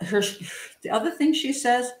 But the other thing she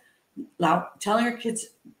says, telling her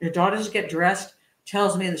daughters to get dressed,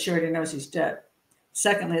 tells me that she already knows he's dead.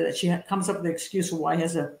 Secondly, that she comes up with the excuse for why he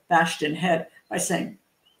has a bashed-in head by saying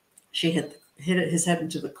she hit his head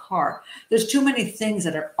into the car. There's too many things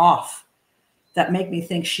that are off that make me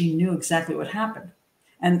think she knew exactly what happened.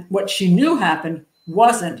 And what she knew happened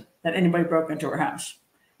wasn't that anybody broke into her house.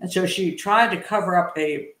 And so she tried to cover up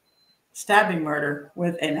a stabbing murder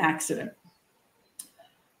with an accident.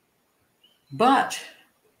 But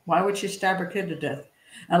why would she stab her kid to death?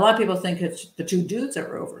 And a lot of people think it's the two dudes that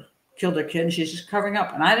were killed her kid and she's just covering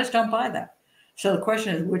up. And I just don't buy that. So the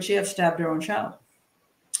question is, would she have stabbed her own child?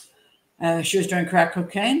 She was doing crack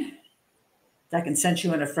cocaine. That can send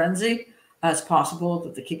you in a frenzy. It's possible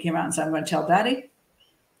that the kid came out and said, I'm going to tell daddy.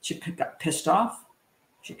 She got pissed off.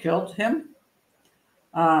 She killed him.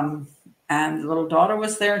 And the little daughter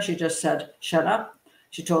was there and she just said, shut up.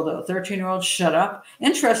 She told the 13-year-old, shut up.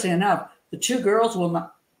 Interesting enough, the two girls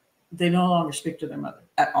they no longer speak to their mother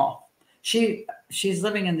at all. She's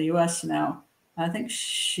living in the U.S. now. I think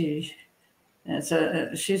she has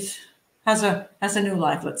a new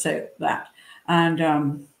life, let's say that.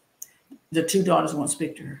 And the two daughters won't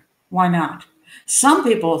speak to her. Why not? Some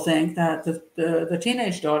people think that the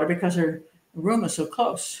teenage daughter, because her room is so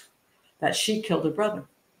close, that she killed her brother.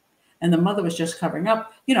 And the mother was just covering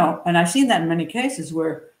up, and I've seen that in many cases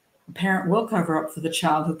where a parent will cover up for the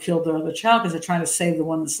child who killed their other child because they're trying to save the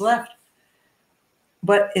one that's left.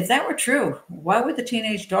 But if that were true, why would the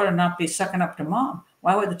teenage daughter not be sucking up to mom?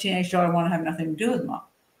 Why would the teenage daughter want to have nothing to do with mom?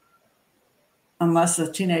 Unless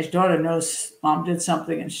the teenage daughter knows mom did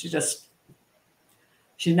something and she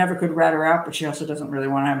never could rat her out, but she also doesn't really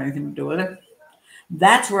want to have anything to do with it.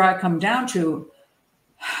 That's where I come down to,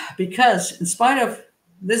 because in spite of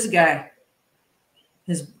this guy,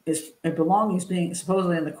 his belongings being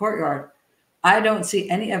supposedly in the courtyard, I don't see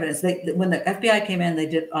any evidence. When the FBI came in, they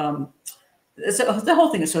did, the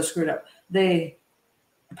whole thing is so screwed up.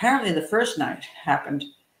 Apparently the first night happened,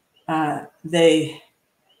 they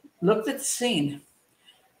looked at the scene,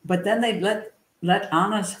 but then they let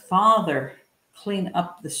Anna's father clean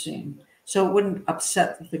up the scene so it wouldn't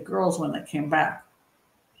upset the girls when they came back.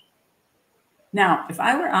 Now, if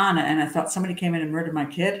I were Anna and I thought somebody came in and murdered my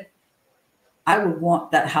kid, I would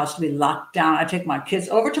want that house to be locked down. I'd take my kids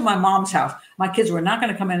over to my mom's house. My kids were not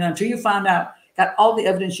going to come in until you got all the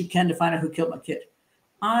evidence you can to find out who killed my kid.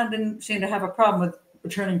 Anna didn't seem to have a problem with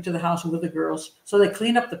returning to the house with the girls. So they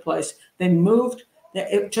cleaned up the place. They moved.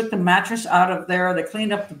 It took the mattress out of there. They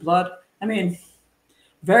cleaned up the blood. I mean,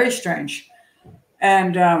 very strange.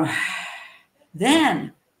 And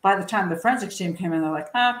then by the time the forensics team came in, they're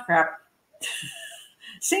like, crap.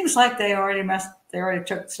 Seems like they already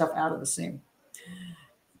took stuff out of the scene.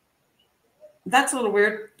 That's a little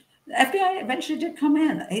weird. The FBI eventually did come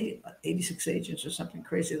in, 86 agents or something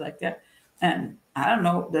crazy like that. And I don't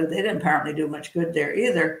know, they didn't apparently do much good there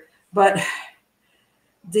either. But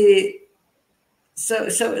so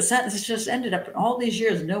it's just ended up, all these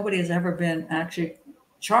years, nobody has ever been actually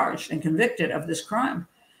charged and convicted of this crime.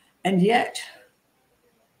 And yet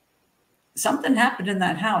something happened in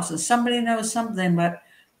that house and somebody knows something, but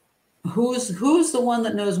who's the one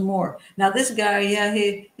that knows more? Now this guy,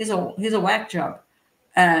 he's a whack job.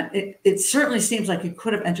 And it certainly seems like he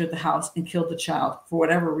could have entered the house and killed the child for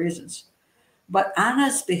whatever reasons. But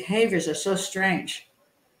Anna's behaviors are so strange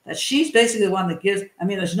that she's basically the one that gives,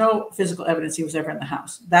 there's no physical evidence he was ever in the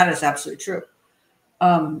house. That is absolutely true.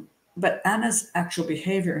 But Anna's actual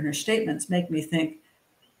behavior and her statements make me think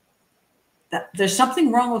that there's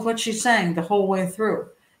something wrong with what she's saying the whole way through.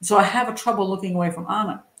 So I have a trouble looking away from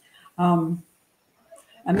Anna.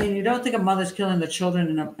 You don't think a mother's killing the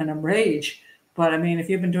children in a rage, but if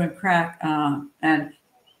you've been doing crack and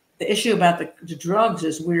the issue about the drugs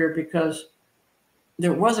is weird because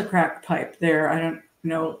there was a crack pipe there. I don't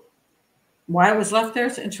know why it was left there.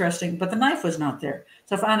 It's interesting, but the knife was not there.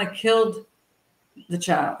 So if Anna killed the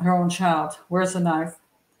child, her own child, where's the knife?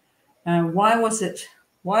 And why was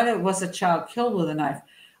the child killed with a knife?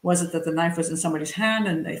 Was it that the knife was in somebody's hand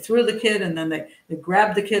and they threw the kid and then they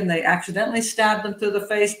grabbed the kid and they accidentally stabbed him through the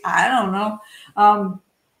face? I don't know,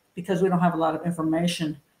 because we don't have a lot of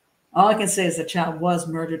information. All I can say is the child was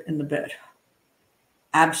murdered in the bed.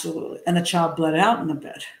 Absolutely. And the child bled out in the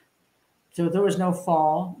bed. So there was no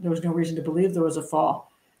fall. There was no reason to believe there was a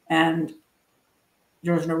fall. And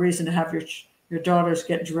there was no reason to have your daughters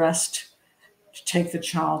get dressed to take the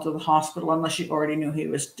child to the hospital unless you already knew he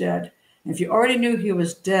was dead. And if you already knew he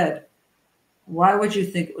was dead, why would you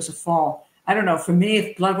think it was a fall? I don't know. For me,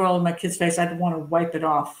 if blood were all in my kid's face, I'd want to wipe it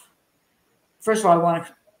off. First of all, I want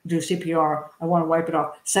to do CPR. I want to wipe it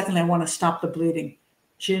off. Secondly, I want to stop the bleeding.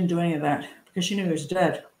 She didn't do any of that because she knew he was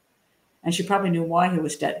dead. And she probably knew why he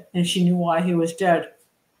was dead. And if she knew why he was dead,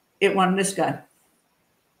 it won this guy.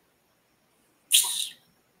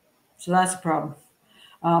 So that's a problem.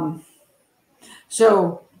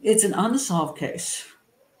 So it's an unsolved case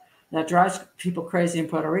that drives people crazy in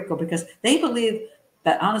Puerto Rico because they believe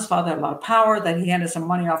that Anna's father had a lot of power, that he handed some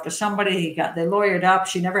money off to somebody. They lawyered up.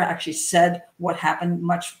 She never actually said what happened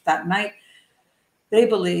much that night. They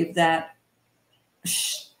believe that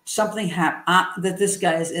something happened, that this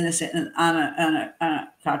guy is innocent, and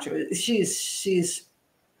Anna Cacho, she's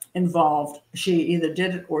involved. She either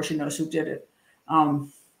did it or she knows who did it.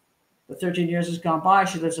 But 13 years has gone by.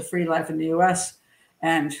 She lives a free life in the U.S.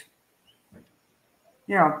 And,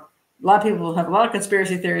 you know, a lot of people have a lot of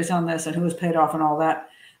conspiracy theories on this and who was paid off and all that.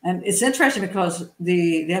 And it's interesting because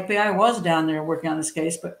the FBI was down there working on this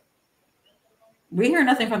case, but we hear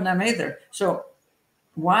nothing from them either. So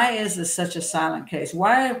why is this such a silent case?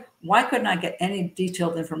 Why couldn't I get any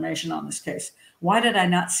detailed information on this case? Why did I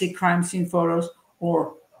not see crime scene photos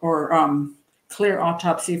or clear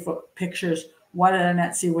autopsy pictures? Why did I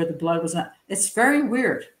not see where the blood was at? It's very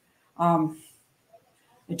weird.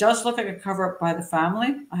 It does look like a cover-up by the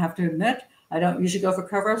family, I have to admit. I don't usually go for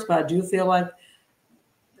cover-ups, but I do feel like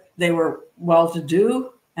they were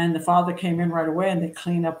well-to-do, and the father came in right away and they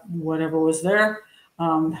cleaned up whatever was there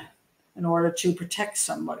in order to protect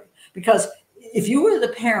somebody. Because if you were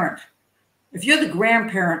the parent, if you're the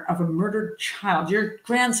grandparent of a murdered child, your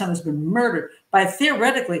grandson has been murdered by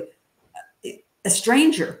theoretically a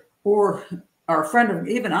stranger or a friend of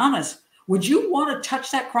even Anna's, would you want to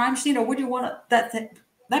touch that crime scene, or would you want that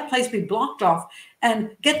place be blocked off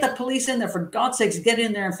and get the police in there? For God's sakes, get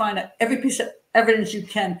in there and find out every piece of evidence you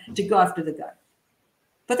can to go after the guy.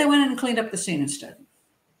 But they went in and cleaned up the scene instead.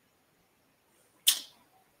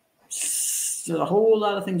 There's a whole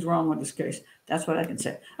lot of things wrong with this case. That's what I can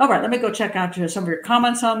say. All right, let me go check out some of your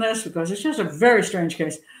comments on this because it's just a very strange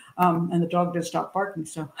case. And the dog did stop barking,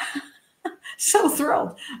 so so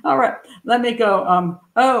thrilled. All right, let me go.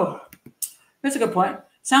 Oh, that's a good point.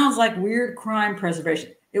 Sounds like weird crime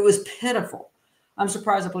preservation. It was pitiful. I'm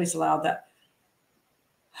surprised the police allowed that.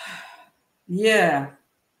 Yeah.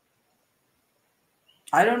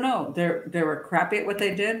 I don't know. They were crappy at what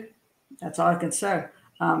they did. That's all I can say.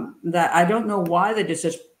 That I don't know why they did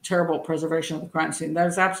such terrible preservation of the crime scene. That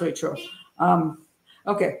is absolutely true.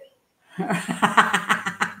 Okay.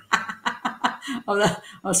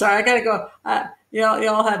 Sorry. I gotta go.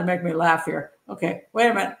 Y'all had to make me laugh here. Okay, wait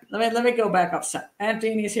a minute. Let me go back up. Aunt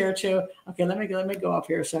Deanie's here too. Okay, let me go up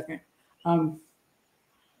here a second. All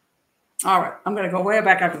right, I'm gonna go way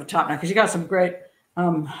back up to the top now because you got some great.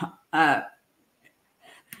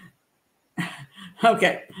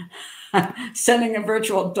 Okay, sending a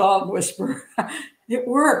virtual dog whisper. It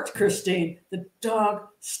worked, Christine. The dog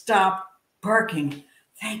stopped barking.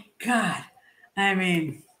 Thank God. I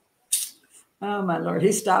mean, oh my Lord,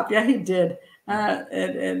 he stopped. Yeah, he did.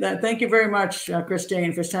 Thank you very much,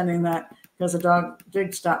 Christine, for sending that, because the dog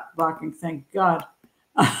did stop barking. Thank God.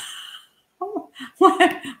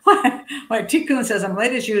 Why? Tikkun says, I'm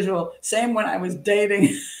late as usual. Same when I was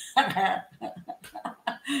dating.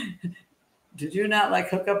 Did you not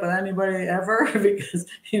hook up with anybody ever? Because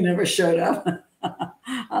you never showed up.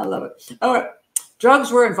 I love it. All right.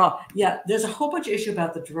 Drugs were involved. Yeah, there's a whole bunch of issue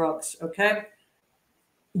about the drugs, okay?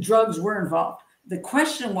 Drugs were involved. The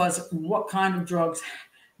question was, what kind of drugs,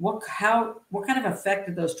 what kind of effect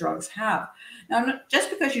did those drugs have? Now, just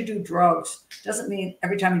because you do drugs doesn't mean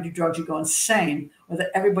every time you do drugs you go insane, or that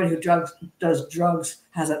everybody who does drugs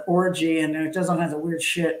has an orgy and it does all kinds of weird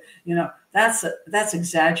shit. You know, that's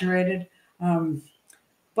exaggerated.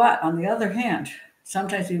 But on the other hand,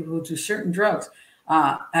 sometimes people who do certain drugs,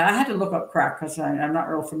 And I had to look up crack because I'm not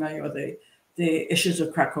real familiar with the issues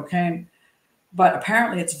of crack cocaine. But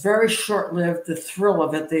apparently, it's very short-lived. The thrill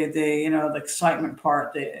of it, the excitement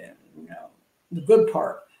part, the good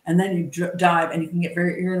part, and then you dive, and you can get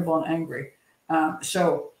very irritable and angry.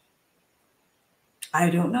 So I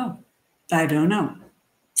don't know. I don't know.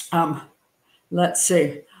 Let's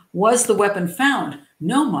see. Was the weapon found?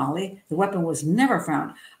 No, Molly. The weapon was never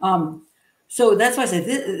found. So that's why I said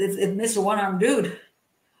if Mr. One-Armed Dude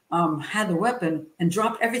had the weapon and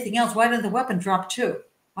dropped everything else, why didn't the weapon drop too?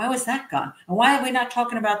 Why was that gone? And why are we not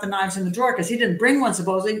talking about the knives in the drawer? Because he didn't bring one,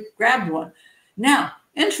 supposedly, grabbed one. Now,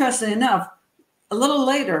 interestingly enough, a little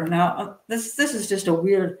later, now this is just a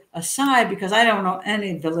weird aside because I don't know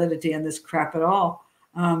any validity in this crap at all.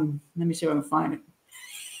 Let me see if I can find it.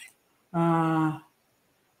 Oh,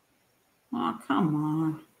 come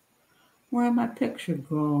on. Where'd my picture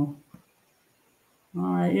go?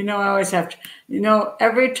 All right, I always have to,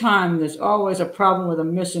 every time there's always a problem with a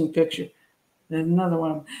missing picture. There's another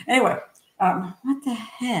one. Anyway, what the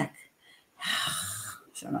heck?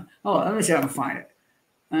 Let me see if I can find it.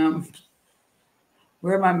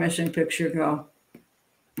 Where'd my missing picture go?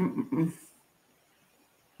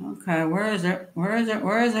 Okay, where is it? Where is it?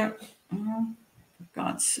 Where is it? Oh, for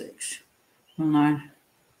God's sakes. Online.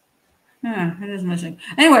 Yeah, it is missing.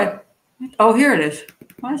 Anyway, oh, here it is.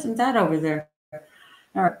 Why isn't that over there?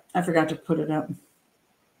 All right, I forgot to put it up.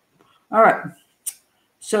 All right.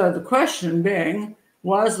 So the question being,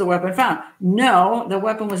 was the weapon found? No, the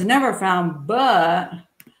weapon was never found, but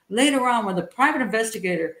later on when the private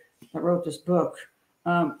investigator that wrote this book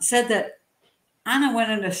said that Anna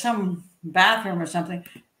went into some bathroom or something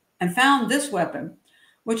and found this weapon,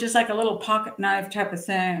 which is like a little pocket knife type of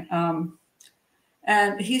thing.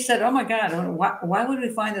 And he said, oh my God, why would we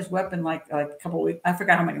find this weapon like a couple of weeks? I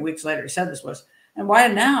forgot how many weeks later he said this was. And why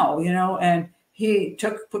now, and he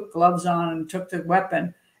put gloves on and took the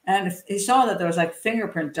weapon, and he saw that there was like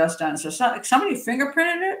fingerprint dust on it. So somebody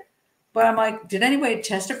fingerprinted it, but I'm like, did anybody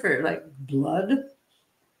test it for like blood?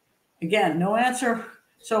 Again, no answer.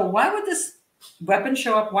 So why would this weapon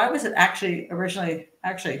show up? Why was it originally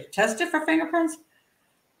tested for fingerprints?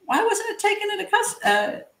 Why wasn't it taken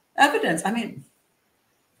into evidence? I mean,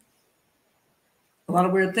 a lot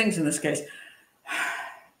of weird things in this case.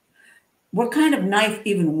 What kind of knife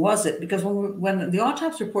even was it? Because when the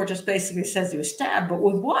autopsy report just basically says he was stabbed, but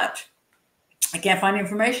with what? I can't find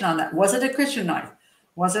information on that. Was it a Christian knife?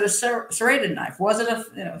 Was it a serrated knife? Was it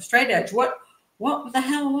a straight edge? What the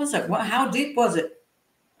hell was it? How deep was it?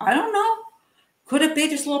 I don't know. Could it be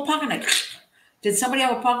just a little pocket knife? Did somebody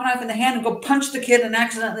have a pocket knife in the hand and go punch the kid and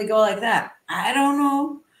accidentally go like that? I don't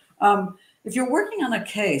know. If you're working on a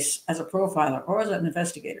case as a profiler or as an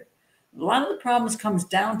investigator, a lot of the problems comes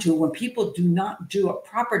down to when people do not do a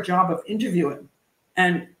proper job of interviewing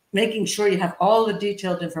and making sure you have all the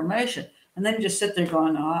detailed information. And then you just sit there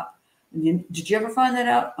going, did you ever find that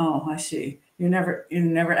out? Oh, I see. You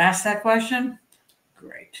never asked that question?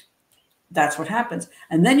 Great. That's what happens.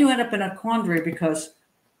 And then you end up in a quandary because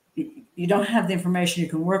you don't have the information you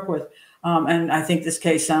can work with. And I think this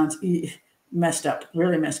case sounds messed up,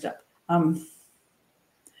 really messed up.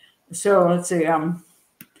 So let's see.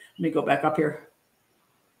 Let me go back up here.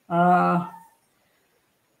 Yeah,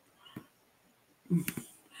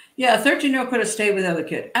 a 13-year-old could have stayed with the other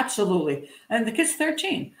kid. Absolutely. And the kid's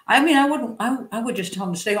 13. I mean, I would just tell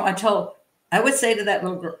him to stay home. I would say to that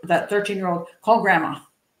 13-year-old, call grandma.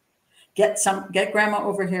 Get grandma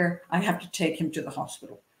over here. I have to take him to the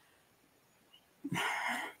hospital.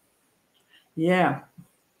 Yeah.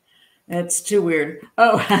 It's too weird.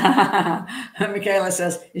 Oh, Michaela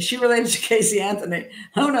says, is she related to Casey Anthony?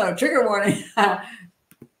 Oh, no, trigger warning.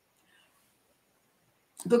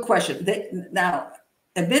 Good question. Now,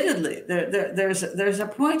 admittedly, there's a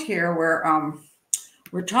point here where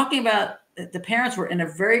we're talking about the parents were in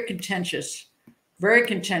a very contentious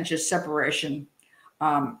separation,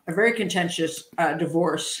 a very contentious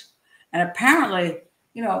divorce. And apparently,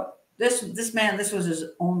 this was his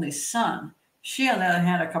only son. She, on the other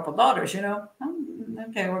hand, a couple daughters, okay,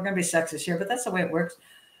 we're going to be sexist here, but that's the way it works.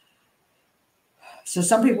 So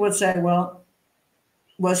some people would say, well,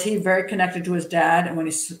 was he very connected to his dad? And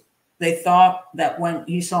they thought that when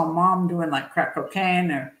he saw mom doing like crack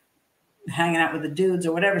cocaine or hanging out with the dudes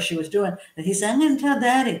or whatever she was doing, that he said, I'm going to tell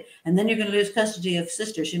daddy. And then you're going to lose custody of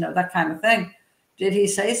sisters, that kind of thing. Did he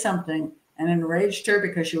say something and enraged her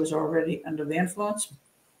because she was already under the influence?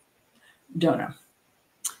 Don't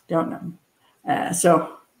know.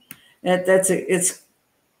 So it's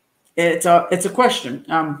a question.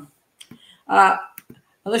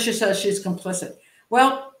 Alicia says she's complicit.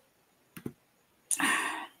 Well,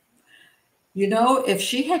 You know, if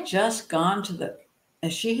she had just gone to the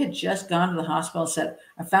hospital and said,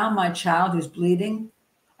 I found my child who's bleeding.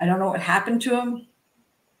 I don't know what happened to him.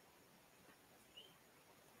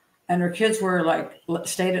 And her kids were like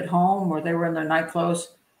stayed at home or they were in their night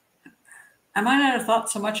clothes. I might not have thought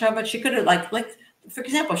so much of it. She could have like for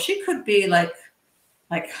example, she could be like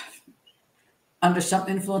under some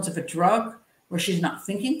influence of a drug where she's not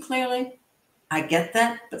thinking clearly. I get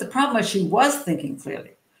that. But the problem is she was thinking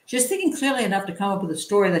clearly. She was thinking clearly enough to come up with a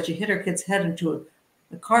story that she hit her kid's head into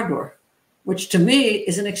a car door, which to me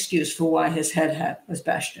is an excuse for why his head was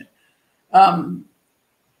bashed in.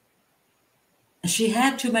 She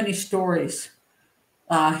had too many stories.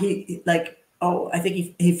 I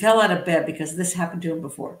think he fell out of bed because this happened to him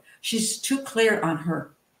before. She's too clear on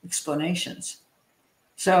her explanations.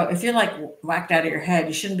 So if you're like whacked out of your head,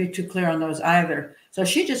 you shouldn't be too clear on those either. So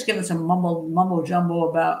she just given some mumbo jumbo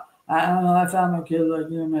about, I don't know, I found my kid like,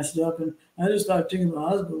 messed up and I just started thinking of the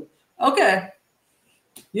hospital. Okay.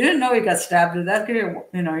 You didn't know he got stabbed to death.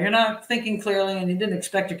 You're not thinking clearly and you didn't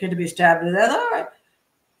expect your kid to be stabbed to death. All right.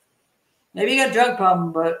 Maybe you got a drug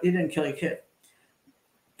problem, but you didn't kill your kid.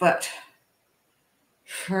 But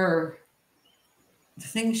the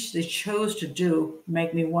things they chose to do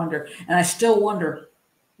make me wonder. And I still wonder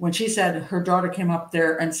when she said her daughter came up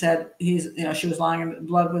there and said she was lying and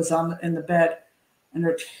blood was in the bed and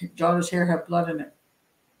her daughter's hair had blood in it.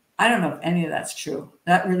 I don't know if any of that's true.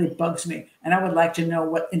 That really bugs me. And I would like to know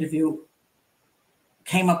what interview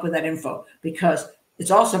came up with that info, because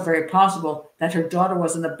it's also very possible that her daughter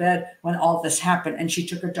was in the bed when all this happened and she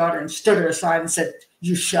took her daughter and stood her aside and said,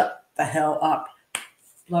 you shut the hell up.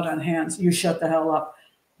 Blood on hands. You shut the hell up.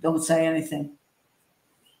 Don't say anything.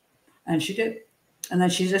 And she did. And then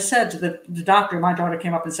she just said to the doctor, my daughter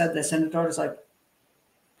came up and said this. And the daughter's like,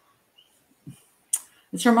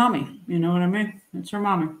 it's her mommy. You know what I mean? It's her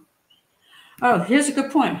mommy. Oh, here's a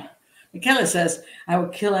good point. Michaela says, I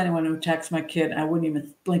would kill anyone who attacks my kid. I wouldn't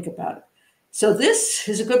even blink about it. So this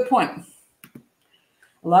is a good point.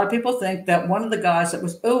 A lot of people think that one of the guys that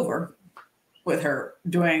was over with her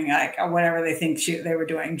doing like whatever they think they were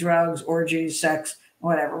doing, drugs, orgies, sex,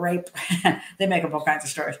 whatever, rape. They make up all kinds of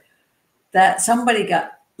stories. That somebody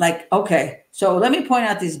got like, okay, so let me point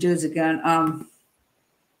out these dudes again.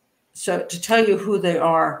 So to tell you who they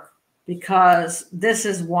are, because this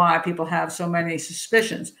is why people have so many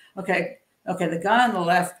suspicions. Okay, the guy on the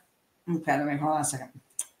left. Okay, let me hold on a second.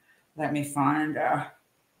 Let me find.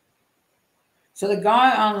 So the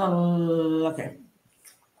guy on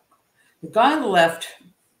the left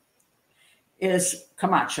is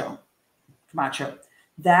Camacho.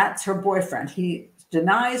 That's her boyfriend. He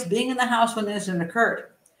denies being in the house when the incident occurred.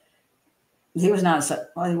 He was not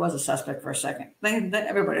he was a suspect for a second.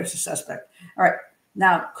 Everybody was a suspect. All right.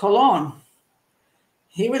 Now, Colon,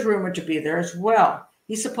 he was rumored to be there as well.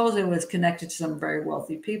 He supposedly was connected to some very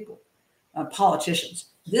wealthy people, politicians.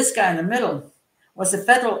 This guy in the middle was a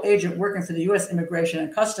federal agent working for the U.S. Immigration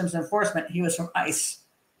and Customs Enforcement. He was from ICE.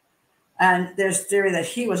 And there's theory that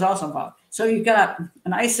he was also involved. So you've got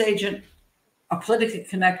an ICE agent, a politically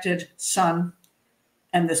connected son,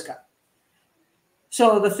 and this guy.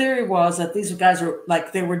 So the theory was that these guys were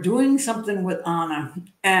like, they were doing something with Anna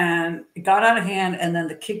and it got out of hand. And then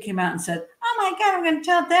the kid came out and said, oh my God, I'm going to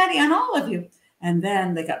tell daddy on all of you. And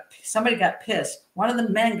then somebody got pissed. One of the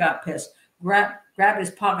men got pissed, grabbed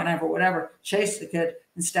his pocket knife or whatever, chased the kid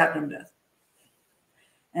and stabbed him to death.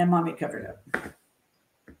 And mommy covered up.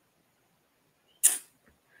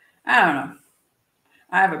 I don't know.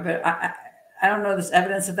 I have a bit, I don't know there's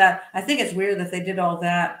evidence of that. I think it's weird that they did all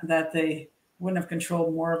that they wouldn't have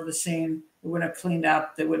controlled more of the scene. They wouldn't have cleaned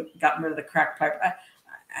up. They wouldn't have gotten rid of the crack pipe. I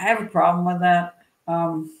have a problem with that.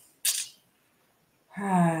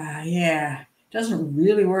 Yeah, it doesn't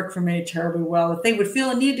really work for me terribly well. If they would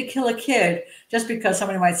feel a need to kill a kid just because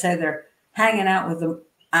somebody might say they're hanging out with them,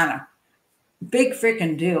 I don't know. Big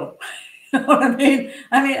freaking deal. You know what I mean?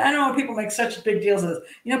 I don't know why people make such big deals of this.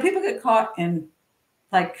 People get caught in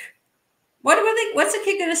like, what's the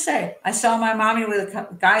kid going to say? I saw my mommy with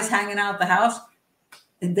guys hanging out at the house.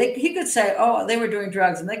 And he could say, oh, they were doing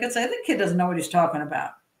drugs. And they could say, the kid doesn't know what he's talking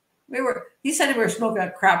about. He said we were smoking a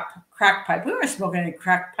crack pipe. We weren't smoking any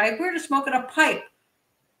crack pipe. We were just smoking a pipe.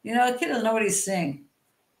 The kid doesn't know what he's saying.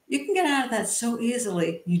 You can get out of that so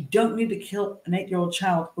easily. You don't need to kill an 8-year-old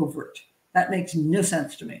child over it. That makes no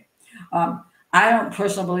sense to me. I don't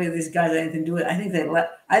personally believe these guys had anything to do with it. I think they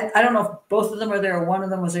left. I don't know if both of them are there or one of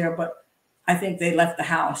them was there, but I think they left the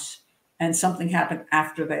house and something happened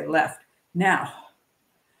after they left. Now,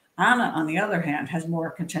 Anna, on the other hand, has more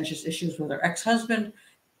contentious issues with her ex-husband.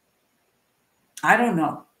 I don't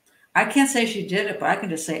know. I can't say she did it, but I can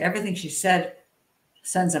just say everything she said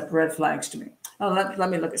sends up red flags to me. Oh, let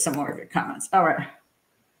me look at some more of your comments. All right.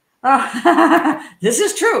 Oh, this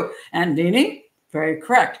is true. And Dini, very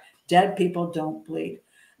correct. Dead people don't bleed.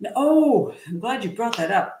 Oh, I'm glad you brought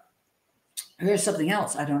that up. Here's something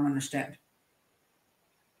else I don't understand.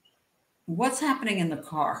 What's happening in the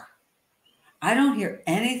car? I don't hear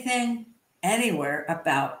anything anywhere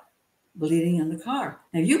about bleeding in the car.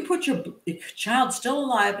 Now, if you put your child still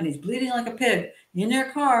alive and he's bleeding like a pig in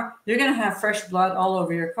your car, you're going to have fresh blood all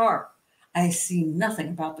over your car. I see nothing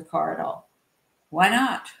about the car at all. Why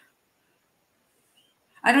not?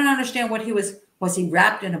 I don't understand what he was. Was he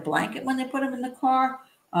wrapped in a blanket when they put him in the car?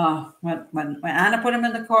 When Anna put him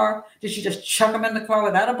in the car, did she just chuck him in the car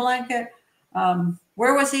without a blanket?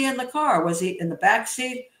 Where was he in the car? Was he in the back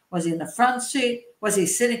seat? Was he in the front seat? Was he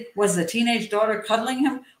sitting? Was the teenage daughter cuddling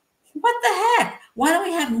him? What the heck? Why don't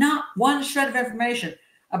we have not one shred of information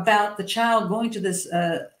about the child going to this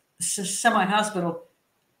semi-hospital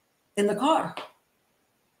in the car?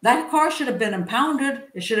 That car should have been impounded.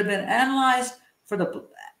 It should have been analyzed for the.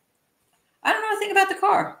 I don't know anything about the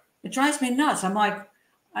car. It drives me nuts. I'm like,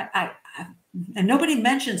 and nobody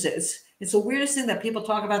mentions it. It's the weirdest thing that people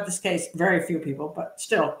talk about this case. Very few people, but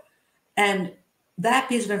still. And that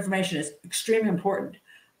piece of information is extremely important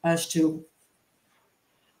as to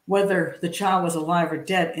whether the child was alive or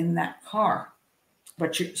dead in that car.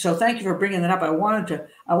 But so thank you for bringing that up. I wanted to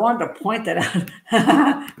point that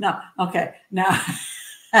out. No, okay. Now,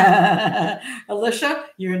 Alicia,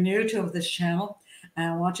 you're new to this channel,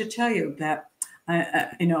 and I want to tell you that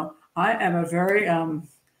I am a very I'm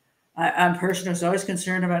a person who's always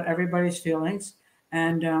concerned about everybody's feelings,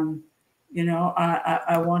 and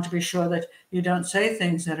I want to be sure that you don't say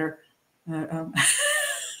things that are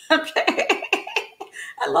okay.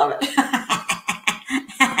 I love it.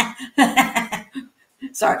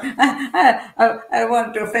 Sorry, I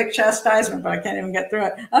want to do a fake chastisement, but I can't even get through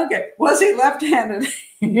it. Okay, was he left-handed?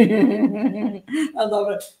 I love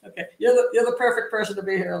it. Okay, you're the perfect person to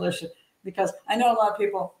be here, Alicia, because I know a lot of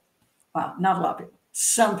people. Well, not a lot of people.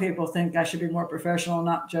 Some people think I should be more professional,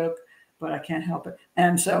 not joke, but I can't help it.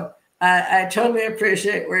 And so I totally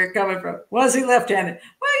appreciate where you're coming from. Was he left-handed?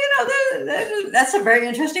 Well, that's a very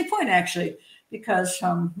interesting point, actually, because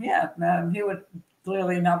he would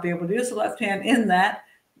clearly not be able to use the left hand in that,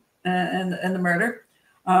 in the murder.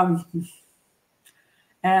 And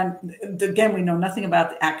again, we know nothing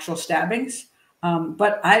about the actual stabbings,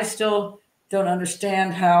 but I still don't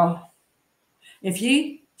understand how, if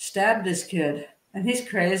he stabbed this kid and he's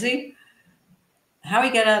crazy, how he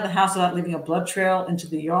got out of the house without leaving a blood trail into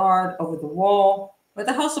the yard, over the wall. Where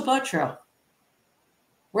the hell's the blood trail?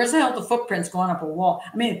 Where's the hell the footprints going up a wall?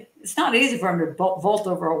 I mean, it's not easy for him to vault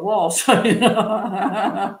over a wall. So,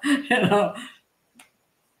 I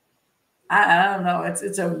don't know.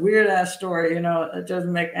 It's a weird ass story. It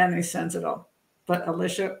doesn't make any sense at all. But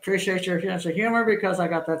Alicia, appreciate your sense of humor, because I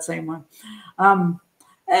got that same one.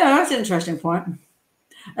 That's an interesting point.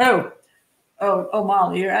 Oh,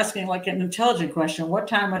 Molly, you're asking like an intelligent question.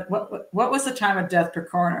 What was the time of death per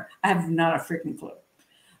coroner? I have not a freaking clue.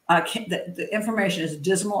 The information is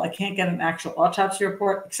dismal. I can't get an actual autopsy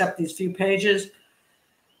report except these few pages.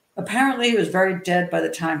 Apparently, he was very dead by the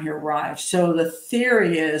time he arrived. So the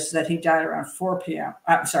theory is that he died around 4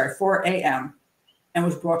 a.m. and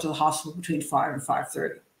was brought to the hospital between 5 and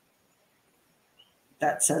 5:30.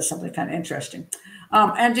 That says something kind of interesting.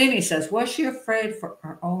 And Dini says, was she afraid for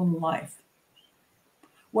her own life?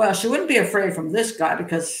 Well, she wouldn't be afraid from this guy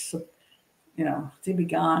because, he'd be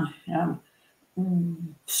gone.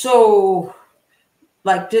 So,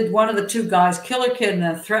 like, did one of the two guys kill her kid and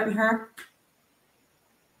then threaten her?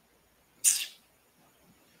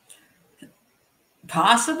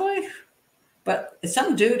 Possibly. But if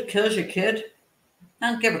some dude kills your kid,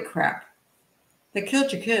 I don't give a crap. They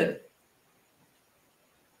killed your kid.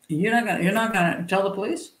 You're not gonna tell the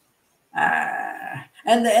police?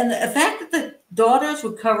 And the fact that the daughters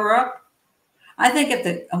would cover up, I think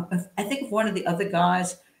if one of the other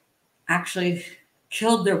guys actually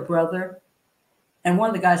killed their brother, and one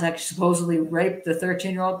of the guys actually supposedly raped the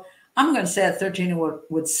 13-year-old, I'm going to say that 13-year-old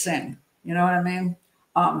would sing. You know what I mean?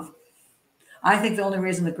 I think the only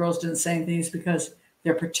reason the girls didn't say anything is because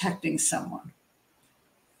they're protecting someone.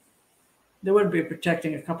 They wouldn't be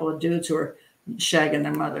protecting a couple of dudes who are shagging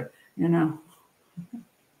their mother,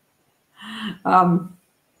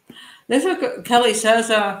 This is what Kelly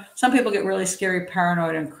says. Some people get really scary,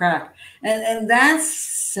 paranoid, and crack. And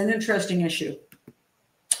that's an interesting issue,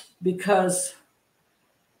 because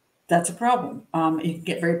that's a problem. You can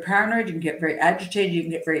get very paranoid. You can get very agitated. You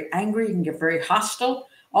can get very angry. You can get very hostile.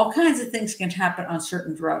 All kinds of things can happen on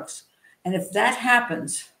certain drugs. And if that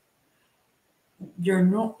happens, your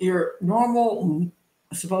normal,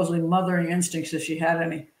 supposedly mothering instincts, if she had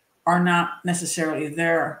any, are not necessarily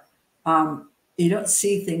there. You don't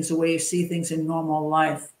see things the way you see things in normal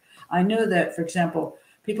life. I know that, for example,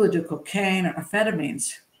 people who do cocaine or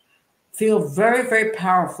amphetamines feel very, very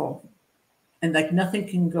powerful and like nothing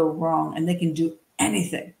can go wrong and they can do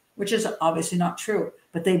anything, which is obviously not true.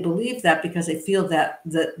 But they believe that because they feel that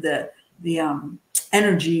the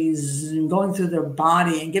energies going through their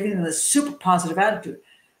body and giving them this super positive attitude.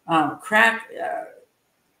 Crack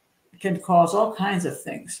can cause all kinds of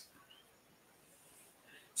things.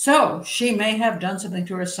 So she may have done something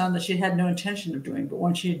to her son that she had no intention of doing, but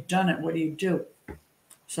once she had done it, what do you do?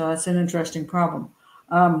 So that's an interesting problem.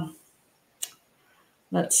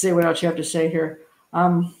 Let's see what else you have to say here.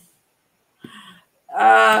 And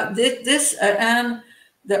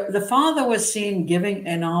the father was seen giving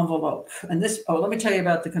an envelope, and this. Oh, let me tell you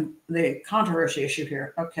about the controversy issue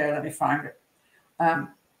here. Okay, let me find it.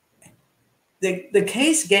 The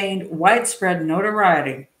case gained widespread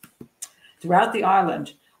notoriety throughout the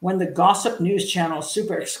island when the gossip news channel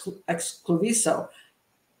Super Exclusivo,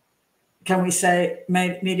 can we say,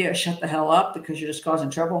 made media shut the hell up because you're just causing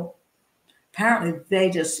trouble? Apparently, they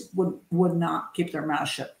just would not keep their mouth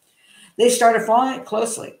shut. They started following it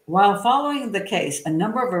closely. While following the case, a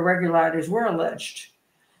number of irregularities were alleged.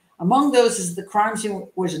 Among those is the crime scene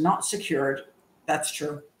was not secured. That's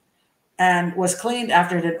true. And was cleaned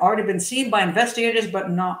after it had already been seen by investigators,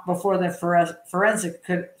 but not before the forensic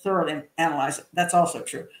could thoroughly analyze it. That's also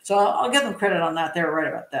true. So I'll give them credit on that. They were right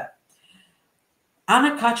about that.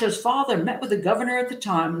 Ana Cacho's father met with the governor at the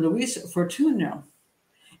time, Luis Fortuno,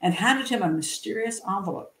 and handed him a mysterious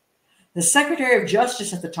envelope. The Secretary of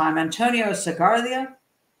Justice at the time, Antonio Segardia,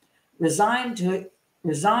 resigned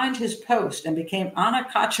his post and became Ana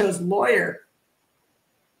Cacho's lawyer.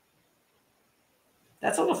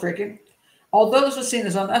 That's a little freaky. Although this was seen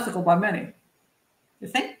as unethical by many. You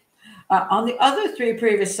think? Of the other three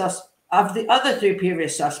previous suspects,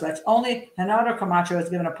 only Genaro Camacho was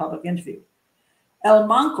given a public interview. El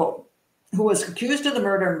Manco, who was accused of the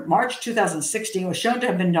murder in March 2016, was shown to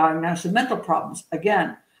have been diagnosed with mental problems.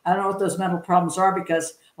 Again, I don't know what those mental problems are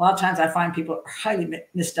because a lot of times I find people are highly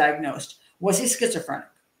misdiagnosed. Was he schizophrenic?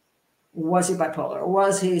 Was he bipolar?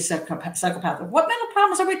 Was he psychopathic? What mental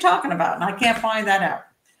problems are we talking about? And I can't find that out.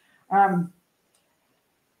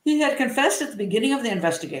 He had confessed at the beginning of the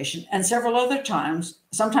investigation and several other times,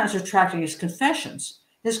 sometimes retracting his confessions.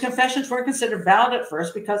 His confessions weren't considered valid at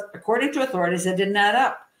first because, according to authorities, they didn't add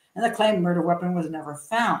up, and the claimed murder weapon was never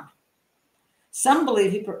found. Some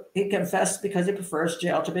believe he confessed because he prefers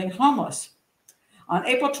jail to being homeless. On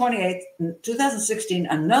April 28, 2016,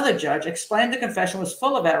 another judge explained the confession was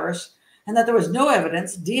full of errors and that there was no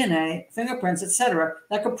evidence, DNA, fingerprints, etc.,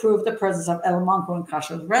 that could prove the presence of El Manco in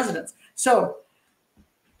Cacho's residence. So,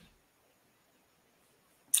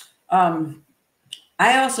 I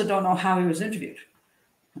also don't know how he was interviewed.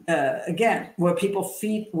 Again, was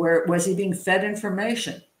he being fed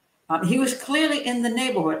information? He was clearly in the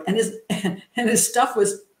neighborhood, and his stuff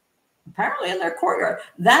was apparently in their courtyard.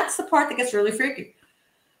 That's the part that gets really freaky.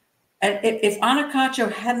 And if Ana Cacho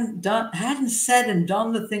hadn't said and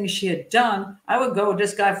done the things she had done, I would go with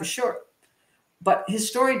this guy for sure. But his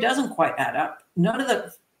story doesn't quite add up. None of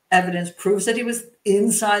the evidence proves that he was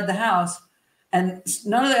inside the house, and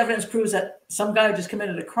none of the evidence proves that some guy who just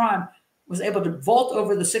committed a crime was able to vault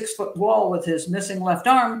over the 6-foot wall with his missing left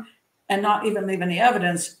arm and not even leave any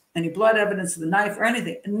evidence, any blood evidence of the knife or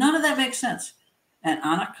anything. None of that makes sense. And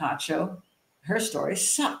Ana Cacho, her story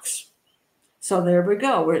sucks. So there we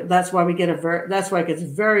go. That's why that's why it gets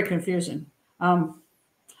very confusing.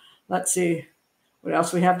 Let's see what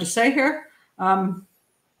else we have to say here. Well,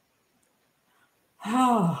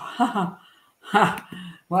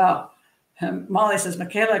 Molly says,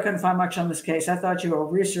 Michaela, I couldn't find much on this case. I thought you were a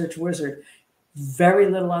research wizard. Very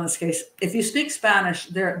little on this case. If you speak Spanish,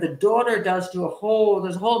 the daughter does there's a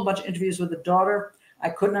whole bunch of interviews with the daughter. I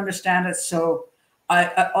couldn't understand it, so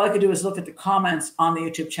all I could do is look at the comments on the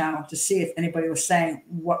YouTube channel to see if anybody was saying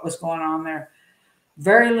what was going on there.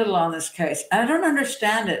 Very little on this case. I don't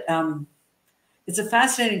understand it. It's a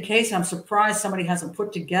fascinating case. I'm surprised somebody hasn't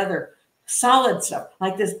put together solid stuff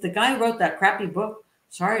like this. The guy who wrote that crappy book.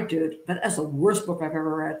 Sorry, dude, but that's the worst book I've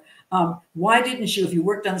ever read. Why didn't you, if you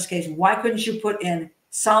worked on this case, why couldn't you put in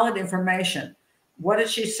solid information? What did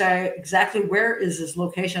she say? Exactly where is this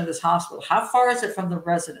location of this hospital? How far is it from the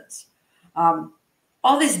residence?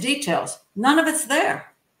 All these details, none of it's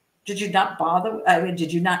there. Did you not bother? I mean,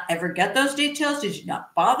 did you not ever get those details? Did you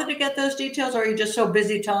not bother to get those details? Or are you just so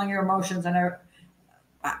busy telling your emotions and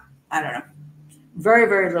I don't know. Very,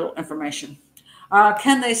 very little information.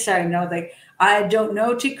 Can they say no? I don't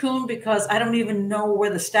know, Tikkun, because I don't even know where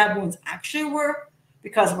the stab wounds actually were,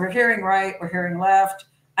 because we're hearing right, we're hearing left.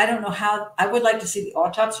 I don't know how. I would like to see the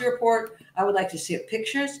autopsy report. I would like to see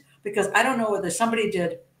pictures, because I don't know whether somebody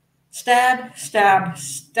did stab, stab,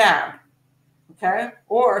 stab, okay,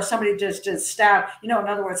 or somebody just did stab. In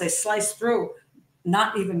other words, they sliced through,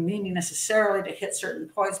 not even meaning necessarily to hit certain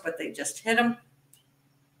points, but they just hit them.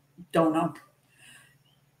 Don't know.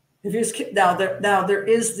 Now there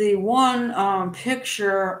is the one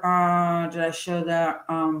picture. Did I show that?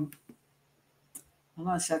 Hold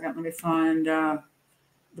on a second. Let me find the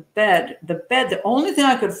bed. The only thing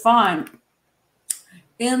I could find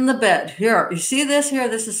in the bed here. You see this here?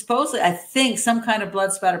 This is supposedly, I think, some kind of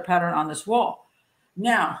blood spatter pattern on this wall.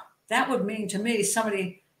 Now that would mean to me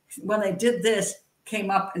somebody, when they did this,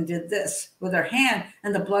 came up and did this with their hand,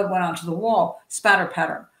 and the blood went onto the wall. Spatter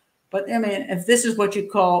pattern. But I mean, if this is what you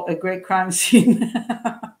call a great crime scene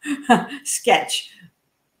sketch,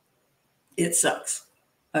 it sucks.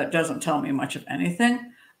 It doesn't tell me much of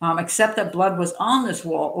anything, except that blood was on this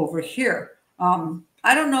wall over here.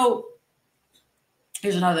 I don't know.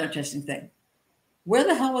 Here's another interesting thing. Where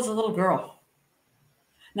the hell was the little girl?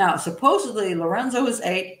 Now, supposedly, Lorenzo, who's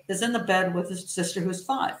 8, is in the bed with his sister, who's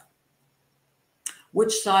 5.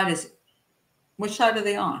 Which side are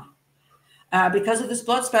they on? Because of this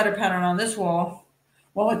blood spatter pattern on this wall,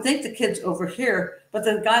 one would think the kid's over here, but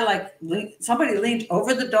the guy, somebody leaned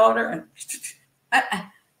over the daughter, and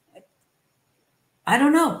I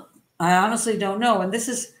don't know. I honestly don't know. And this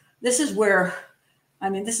is where, I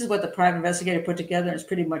mean, this is what the private investigator put together, and it's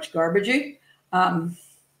pretty much garbagey.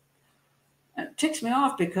 It ticks me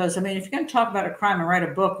off because, I mean, if you're going to talk about a crime and write a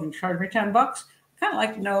book and charge me $10, I kind of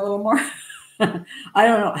like to know a little more. I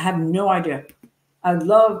don't know. I have no idea. I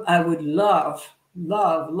would love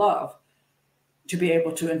to be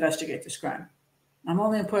able to investigate this crime. I'm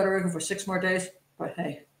only in Puerto Rico for 6 more days, but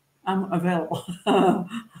hey, I'm available.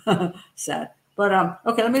 Sad. But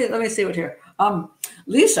okay, let me see what here.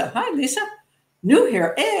 Lisa. Hi, Lisa. New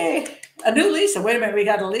here. Hey, a new Lisa. Wait a minute. We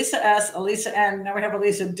got a Lisa S, a Lisa N, now we have a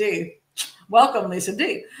Lisa D. Welcome, Lisa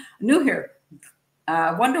D. New here.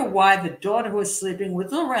 I wonder why the daughter who was sleeping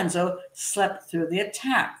with Lorenzo slept through the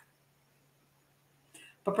attack.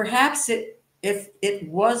 But perhaps if it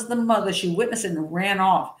was the mother, she witnessed it and ran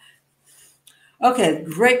off. Okay,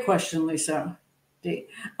 great question, Lisa D.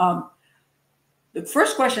 The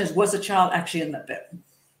first question is, was the child actually in the bed?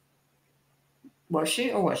 Was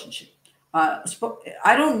she or wasn't she? I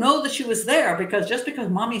don't know that she was there, because just because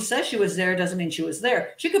mommy says she was there doesn't mean she was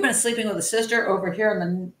there. She could have been sleeping with a sister over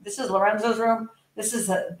here. This is Lorenzo's room. This is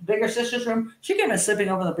the bigger sister's room. She could have been sleeping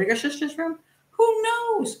over in the bigger sister's room. Who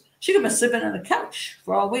knows? She could have been sleeping on the couch,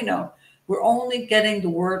 for all we know. We're only getting the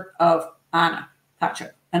word of Anna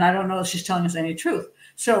Cacho, and I don't know if she's telling us any truth.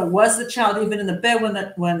 So was the child even in the bed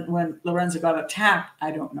when Lorenzo got attacked?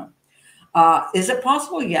 I don't know. Is it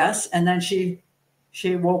possible? Yes. And then she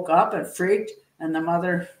woke up and freaked, and the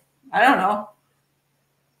mother, I don't know.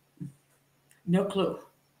 No clue.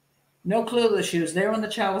 No clue that she was there when the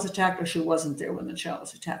child was attacked, or she wasn't there when the child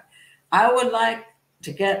was attacked. I would like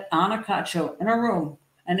to get Anna Cacho in a room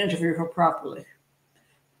and interview her properly.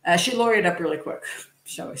 She lawyered up really quick,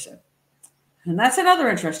 shall we say. And that's another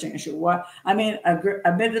interesting issue.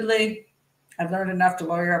 Admittedly, I've learned enough to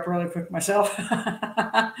lawyer up really quick myself.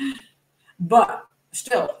 But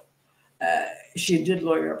still, she did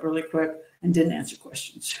lawyer up really quick and didn't answer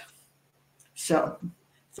questions. So,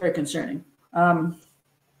 very concerning.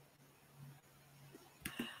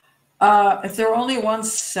 If there were only one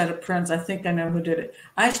set of prints, I think I know who did it.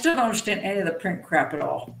 I still don't understand any of the print crap at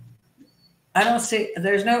all. I don't see,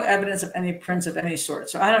 there's no evidence of any prints of any sort.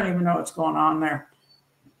 So I don't even know what's going on there.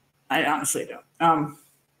 I honestly don't.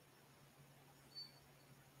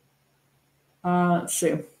 Let's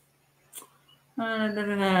see.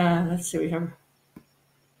 Let's see, we have.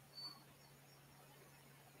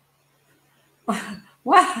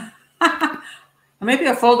 What? Maybe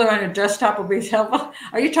a folder on your desktop will be helpful.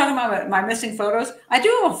 Are you talking about my missing photos? I do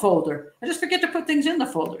have a folder. I just forget to put things in the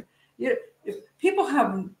folder. If people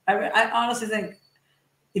have, I honestly think,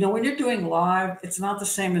 when you're doing live, it's not the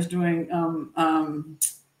same as doing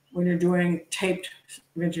when you're doing taped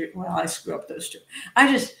video. Well, I screw up those two.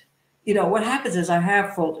 I just, what happens is I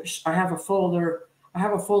have folders. I have a folder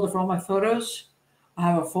for all my photos. I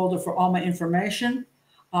have a folder for all my information.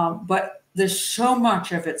 But there's so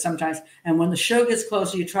much of it sometimes. And when the show gets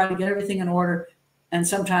closer, you try to get everything in order. And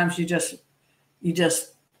sometimes you just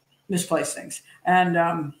misplace things. And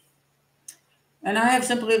I have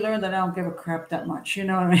simply learned that I don't give a crap that much. You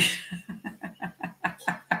know what I mean?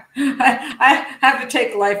 I have to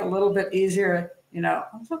take life a little bit easier. You know,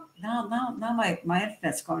 look, now my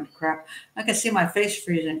internet's going to crap. I can see my face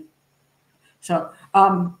freezing. So,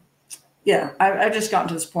 yeah, I've just gotten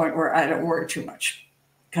to this point where I don't worry too much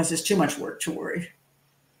because it's too much work to worry.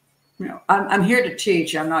 You know, I'm here to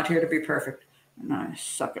teach. I'm not here to be perfect, and I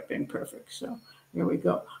suck at being perfect. So here we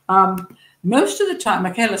go. Most of the time,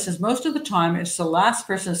 Michaela says, most of the time it's the last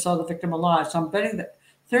person who saw the victim alive. So I'm betting that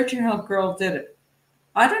 13-year-old girl did it.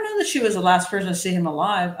 I don't know that she was the last person to see him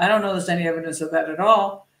alive. I don't know there's any evidence of that at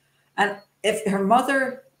all. And if her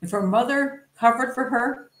mother covered for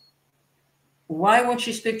her, why won't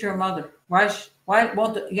she speak to her mother? Why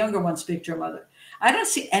won't the younger one speak to her mother? I don't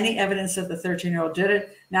see any evidence that the 13-year-old did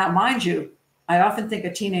it. Now, mind you, I often think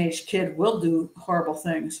a teenage kid will do horrible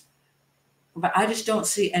things, but I just don't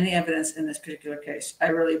see any evidence in this particular case. I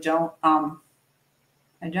really don't.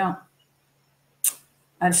 I don't.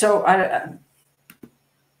 And so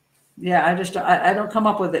yeah, I don't come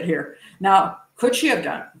up with it here. Now, could she have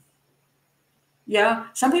done it? Yeah,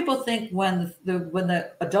 some people think when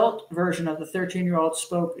the adult version of the 13-year-old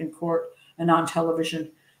spoke in court and on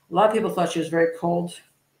television, a lot of people thought she was very cold,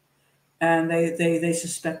 and they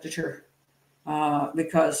suspected her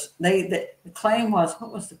because the claim was,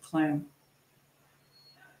 what was the claim?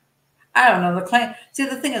 I don't know the claim. See,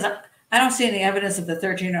 the thing is, I don't see any evidence that the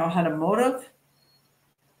 13-year-old had a motive.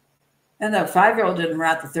 And the 5-year-old didn't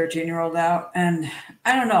rat the 13-year-old out. And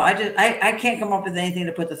I don't know. I can't come up with anything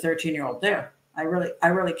to put the 13-year-old there. I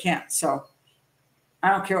really can't. So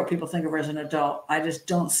I don't care what people think of her as an adult. I just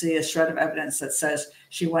don't see a shred of evidence that says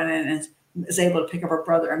she went in and is able to pick up her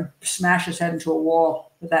brother and smash his head into a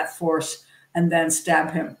wall with that force and then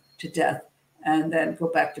stab him to death and then go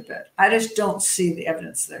back to bed. I just don't see the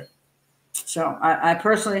evidence there. So I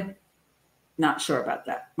personally not sure about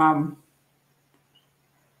that.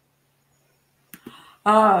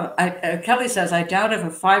 Kelly says, I doubt if a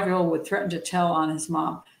 5-year-old would threaten to tell on his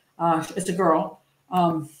mom. It's a girl.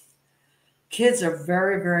 Kids are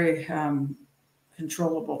very, very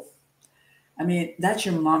controllable. I mean, that's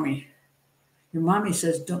your mommy. Your mommy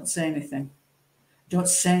says, don't say anything. Don't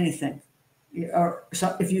say anything. Or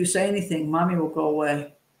so if you say anything, mommy will go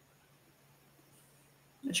away.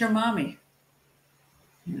 It's your mommy.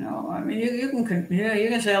 You know, I mean, you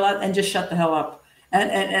can say a lot and just shut the hell up.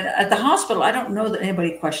 And at the hospital, I don't know that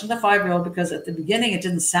anybody questioned the 5-year-old because at the beginning, it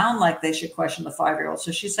didn't sound like they should question the 5-year-old.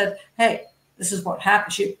 So she said, hey, this is what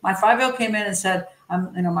happened. My 5-year-old came in and said,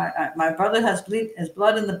 my brother has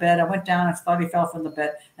blood in the bed. I went down. I thought he fell from the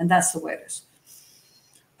bed. And that's the way it is.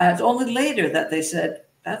 It's only later that they said,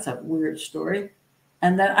 that's a weird story.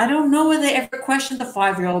 And then I don't know whether they ever questioned the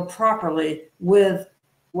 5-year-old properly with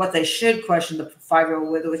what they should question the 5-year-old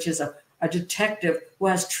with, which is a detective who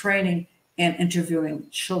has training in interviewing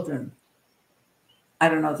children. I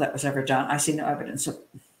don't know if that was ever done. I see no evidence of it.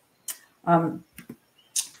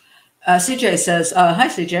 CJ says, hi,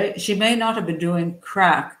 CJ. She may not have been doing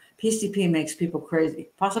crack. PCP makes people crazy.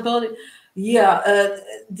 Possibility? Yeah.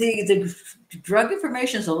 The drug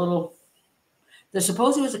information is a little, they're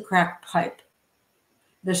supposed it was a crack pipe.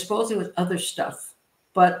 They're supposed it was other stuff.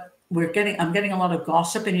 But I'm getting a lot of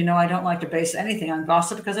gossip, and I don't like to base anything on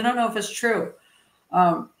gossip because I don't know if it's true.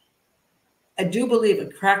 I do believe a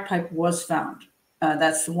crack pipe was found.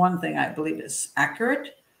 That's the one thing I believe is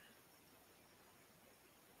accurate.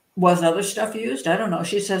 Was other stuff used? I don't know.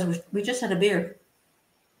 She says we just had a beer.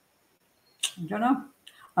 I don't know.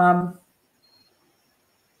 Oh,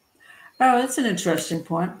 that's an interesting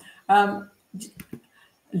point. Anthony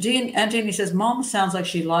says, Mom sounds like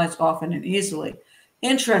she lies often and easily.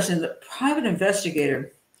 Interesting. The private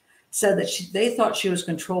investigator said that they thought she was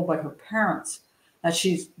controlled by her parents.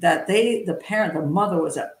 The mother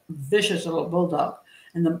was a vicious little bulldog,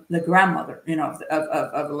 and the grandmother,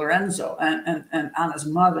 of Lorenzo and Anna's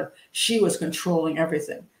mother, she was controlling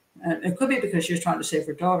everything. And it could be because she was trying to save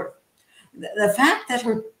her daughter. The fact that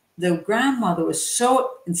the grandmother was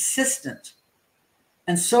so insistent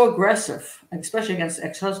and so aggressive, especially against the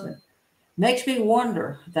ex-husband, makes me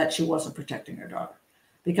wonder that she wasn't protecting her daughter.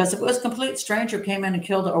 Because if it was a complete stranger came in and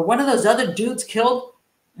killed her, or one of those other dudes killed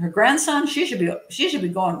her grandson, she should be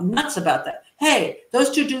going nuts about that. Hey,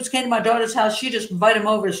 those 2 dudes came to my daughter's house. She just invited them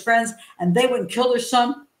over as friends, and they went and killed her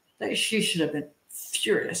son. She should have been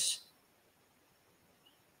furious.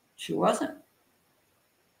 She wasn't.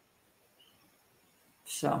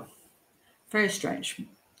 So, very strange.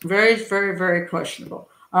 Very, very, very questionable.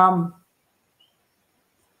 Let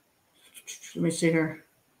me see here.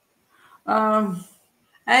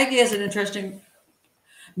 Aggie has an interesting.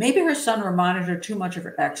 Maybe her son reminded her too much of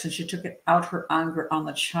her ex, and she took her anger on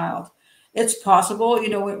the child. It's possible,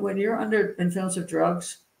 when you're under influence of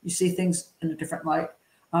drugs, you see things in a different light.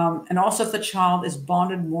 And also if the child is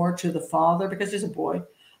bonded more to the father because he's a boy,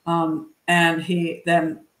 and he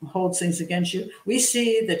then holds things against you. We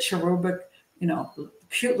see the cherubic,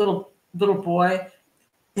 cute little boy,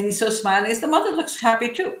 and he's so smiley. The mother looks happy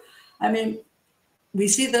too. I mean, we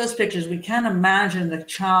see those pictures. We can't imagine the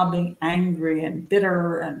child being angry and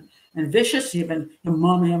bitter and vicious even.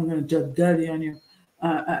 Mommy, I'm going to tell daddy on you.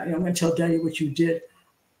 I'm going to tell daddy what you did.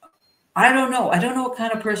 I don't know. I don't know what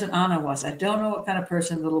kind of person Anna was. I don't know what kind of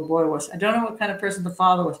person the little boy was. I don't know what kind of person the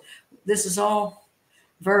father was. This is all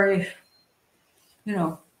very,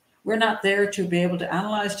 we're not there to be able to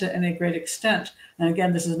analyze to any great extent. And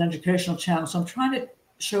again, this is an educational channel. So I'm trying to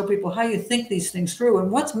show people how you think these things through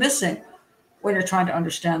and what's missing when you're trying to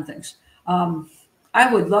understand things.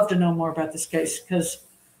 I would love to know more about this case because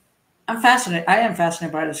I'm fascinated. I am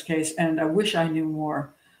fascinated by this case, and I wish I knew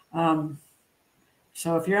more.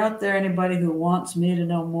 So if you're out there, anybody who wants me to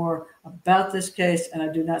know more about this case, and I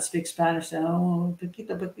do not speak Spanish, so,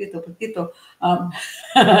 poquito,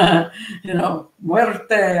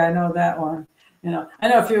 muerte, I know that one. I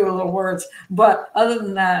know a few little words, but other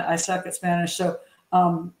than that, I suck at Spanish. So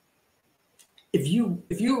if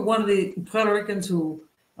you're one of the Puerto Ricans who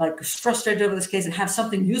is frustrated over this case and have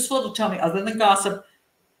something useful to tell me other than gossip,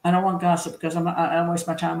 I don't want gossip because I don't waste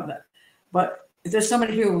my time with that. But if there's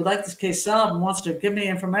somebody here who would like this case solved and wants to give me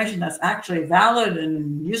information that's actually valid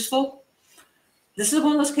and useful, this is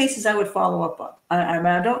one of those cases I would follow up on.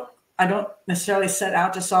 I don't necessarily set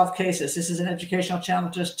out to solve cases. This is an educational channel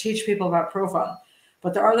to just teach people about profiling.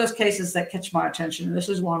 But there are those cases that catch my attention, and this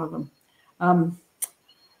is one of them.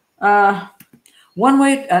 One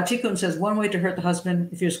way, Tikun says, one way to hurt the husband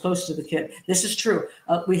if he was close to the kid. This is true.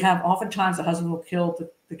 We have oftentimes the husband will kill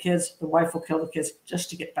the kids, the wife will kill the kids just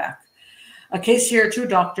to get back. A case here, 2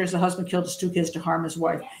 doctors, the husband killed his 2 kids to harm his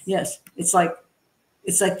wife. Yes, it's like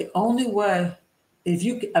the only way,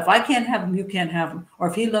 if I can't have him, you can't have him. Or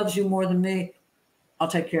if he loves you more than me, I'll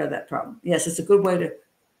take care of that problem. Yes, it's a good way to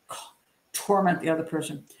torment the other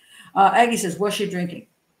person. Aggie says, was she drinking?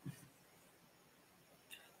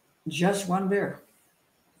 Just 1 beer.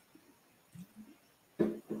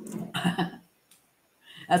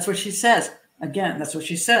 That's what she says. Again, that's what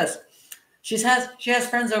she says. She has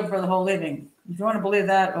friends over for the whole evening. If you want to believe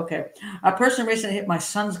that, okay. A person recently hit my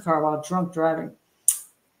son's car while drunk driving.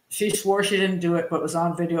 She swore she didn't do it, but it was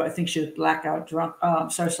on video. I think she was blackout drunk. I'm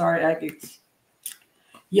so sorry, Aggie.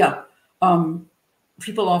 Yeah.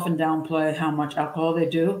 People often downplay how much alcohol they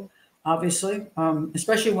do, obviously,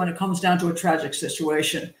 especially when it comes down to a tragic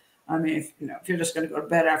situation. I mean, if you're just going to go to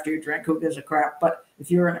bed after you drink, who gives a crap? But if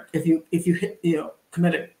you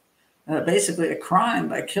committed basically a crime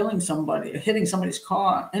by killing somebody, hitting somebody's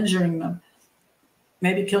car, injuring them,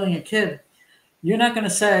 maybe killing a kid, you're not going to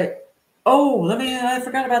say, oh, I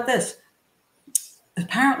forgot about this.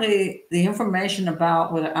 Apparently, the information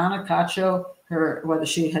about whether Ana Cacho, whether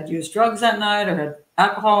she had used drugs that night or had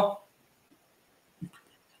alcohol,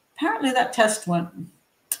 apparently that test went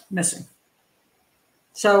missing.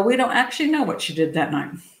 So we don't actually know what she did that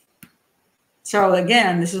night. So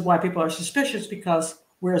again, this is why people are suspicious, because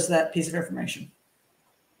where's that piece of information?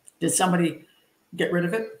 Did somebody get rid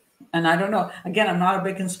of it? And I don't know. Again, I'm not a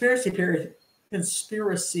big conspiracy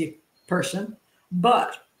person,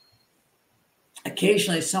 but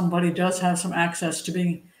occasionally somebody does have some access to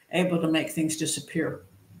being able to make things disappear.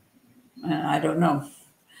 I don't know.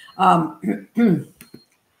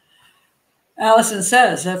 Allison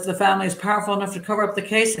says, if the family is powerful enough to cover up the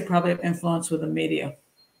case, they probably have influence with the media.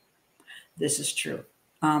 This is true.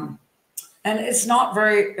 And it's not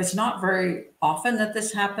very often that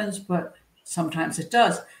this happens, but sometimes it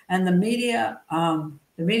does. And the media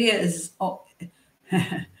is, I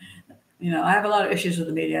have a lot of issues with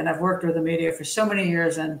the media, and I've worked with the media for so many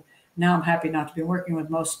years, and now I'm happy not to be working with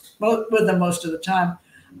them most of the time,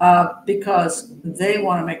 because they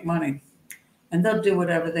want to make money, and they'll do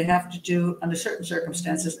whatever they have to do under certain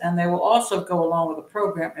circumstances, and they will also go along with a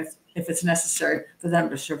program if it's necessary for them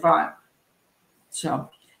to survive. So,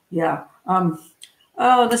 yeah.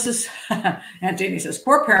 This is Antini says,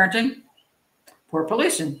 poor parenting, poor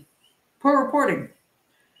policing, poor reporting.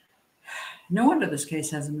 No wonder this case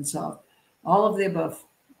hasn't been solved. All of the above.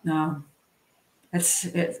 No, it's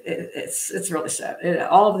really sad.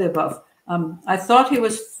 All of the above. I thought he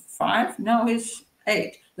was 5. No, he's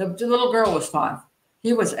 8. The little girl was 5.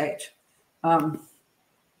 He was 8.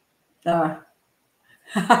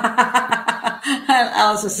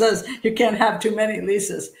 Allison says, you can't have too many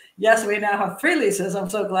Lisas. Yes, we now have 3 Lisas. I'm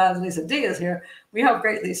so glad Lisa D is here. We have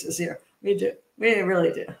great Lisas here. We do. We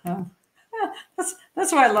really do.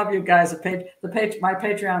 That's why I love you guys, my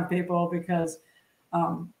Patreon people, because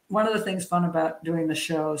One of the things fun about doing the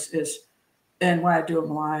shows is, and why I do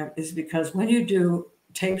them live, is because when you do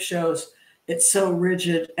tape shows, it's so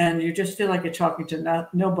rigid and you just feel like you're talking to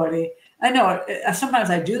nobody. I know sometimes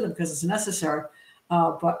I do them because it's necessary,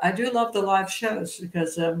 but I do love the live shows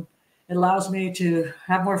because it allows me to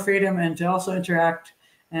have more freedom and to also interact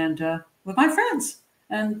and with my friends.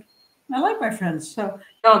 And I like my friends. So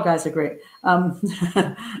y'all guys are great.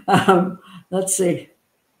 Let's see.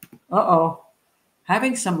 Uh-oh.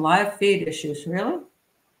 Having some live feed issues. Really?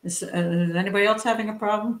 Is anybody else having a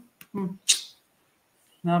problem?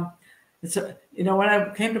 No. It's when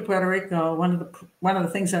I came to Puerto Rico, one of the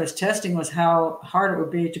things I was testing was how hard it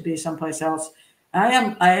would be to be someplace else. I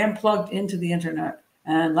am plugged into the internet,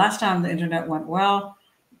 and last time the internet went well,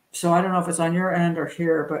 so I don't know if it's on your end or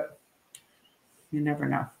here, but you never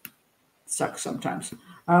know. It sucks sometimes.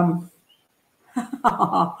 Well,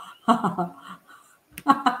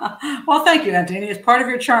 thank you, Anthony. It's part of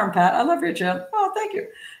your charm, Pat. I love your charm. Oh, thank you.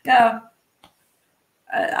 Yeah.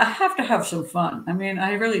 I have to have some fun. I mean,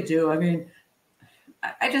 I really do. I mean,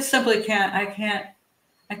 I just simply can't. I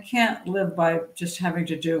can't live by just having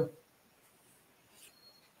to do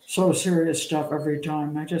so serious stuff every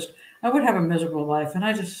time. I would have a miserable life, and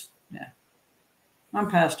I'm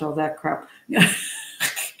past all that crap.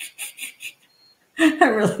 I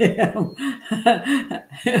really am.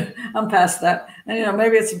 I'm past that. And,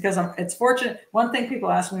 maybe it's because it's fortunate. One thing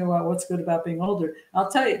people ask me, well, what's good about being older?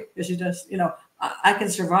 I'll tell you, because I can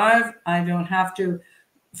survive. I don't have to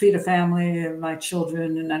feed a family and my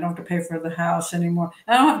children, and I don't have to pay for the house anymore.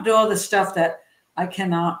 I don't have to do all this stuff that I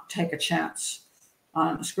cannot take a chance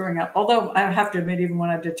on screwing up. Although I have to admit, even when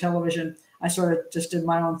I did television, I sort of just did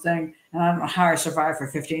my own thing, and I don't know how I survived for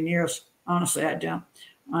 15 years. Honestly, I don't.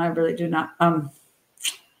 I really do not.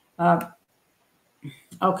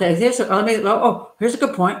 Okay, here's a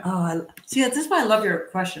good point. See, this is why I love your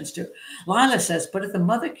questions too. Lila says, but if the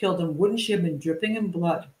mother killed him, wouldn't she have been dripping in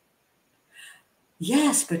blood?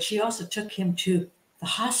 Yes, but she also took him to the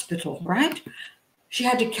hospital, right? She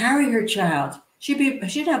had to carry her child.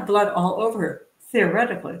 She'd have blood all over her,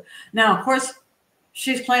 theoretically. Now, of course,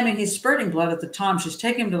 she's claiming he's spurting blood at the time she's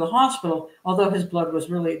taking him to the hospital, although his blood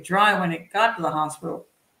was really dry when it got to the hospital.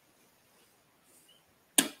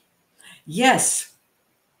 Yes.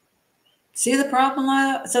 See the problem,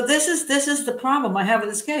 Lila? So this is the problem I have with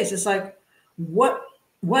this case. It's like, what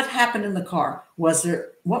happened in the car? Where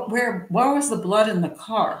was the blood in the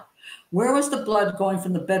car? Where was the blood going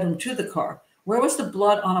from the bedroom to the car? Where was the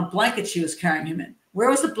blood on a blanket she was carrying him in? Where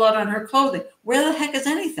was the blood on her clothing? Where the heck is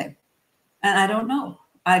anything? And I don't know.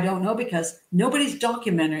 I don't know because nobody's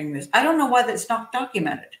documenting this. I don't know why it's not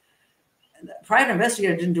documented. The private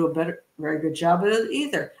investigator didn't do a very good job of it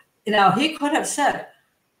either. Now, he could have said,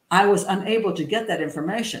 I was unable to get that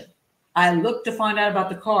information. I looked to find out about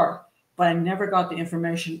the car, but I never got the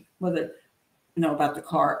information about the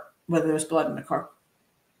car, whether there's blood in the car.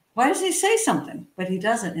 Why doesn't he say something? But he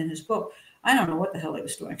doesn't in his book. I don't know what the hell he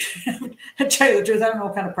was doing. To tell you the truth, I don't know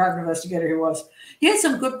what kind of private investigator he was. He had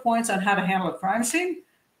some good points on how to handle a crime scene,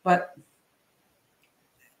 but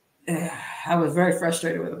I was very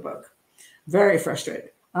frustrated with the book. Very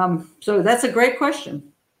frustrated. So that's a great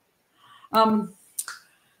question.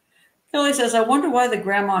 Kelly says, I wonder why the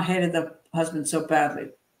grandma hated the husband so badly.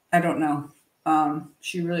 I don't know.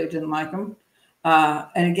 She really didn't like him.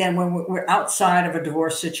 And again, when we're outside of a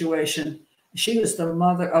divorce situation, she was the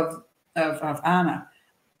mother of Anna.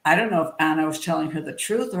 I don't know if Anna was telling her the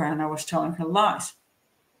truth or Anna was telling her lies.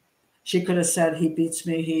 She could have said, he beats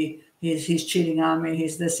me, he's cheating on me,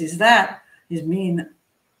 he's this, he's that, he's mean.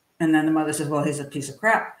 And then the mother says, well, he's a piece of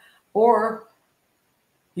crap. Or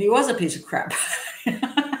he was a piece of crap.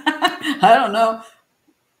 I don't know.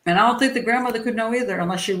 And I don't think the grandmother could know either,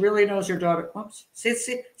 unless she really knows her daughter. Oops.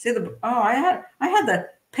 I had the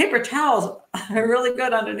paper towels really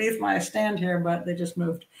good underneath my stand here, but they just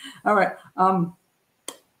moved. All right.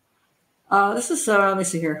 This is, let me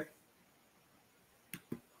see here.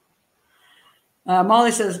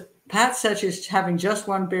 Molly says, Pat said she's having just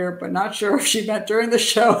one beer, but not sure if she meant during the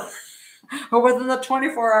show or within the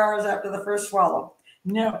 24 hours after the first swallow.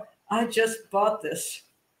 No, I just bought this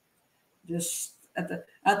at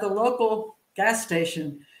the local gas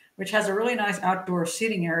station, which has a really nice outdoor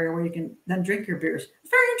seating area where you can then drink your beers. It's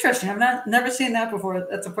very interesting. I've never seen that before.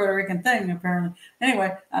 That's a Puerto Rican thing, apparently.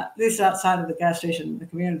 Anyway, at least outside of the gas station in the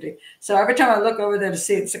community. So every time I look over there to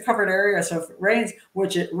see, it's a covered area. So if it rains,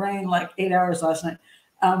 which it rained like 8 hours last night,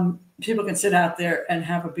 people can sit out there and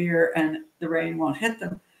have a beer and the rain won't hit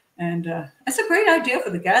them. And it's a great idea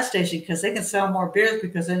for the gas station because they can sell more beers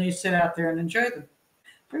because then you sit out there and enjoy them.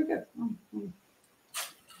 Pretty good.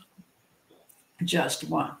 Just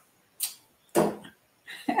one.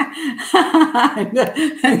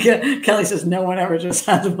 Kelly says no one ever just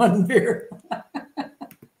has one beer.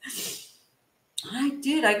 I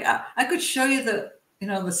did. I could show you the the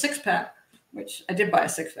 6-pack, which I did buy a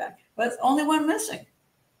 6-pack, but it's only one missing.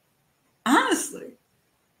 Honestly.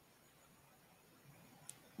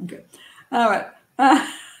 Okay. All right.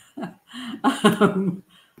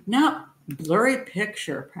 Now blurry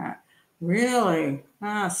picture, Pat. Really?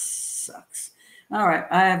 Sucks. All right.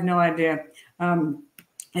 I have no idea.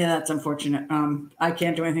 Yeah, that's unfortunate. I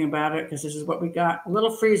can't do anything about it because this is what we got. A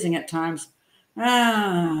little freezing at times.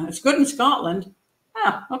 It's good in Scotland.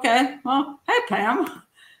 Okay. Well, hey, Pam.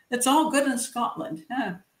 It's all good in Scotland.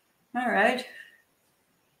 All right.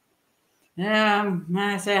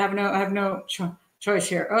 I say I have no choice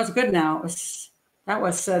here. Oh, it's good now. That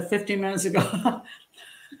was 15 minutes ago.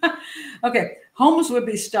 Okay. Holmes would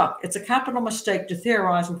be stuck. It's a capital mistake to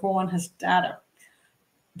theorize before one has data.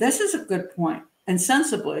 This is a good point.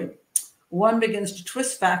 Insensibly, one begins to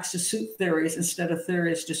twist facts to suit theories instead of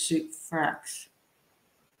theories to suit facts.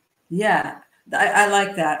 Yeah, I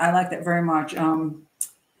like that. I like that very much. Hello,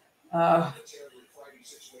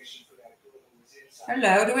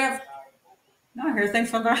 do we have... No, I hear things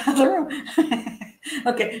from the other room.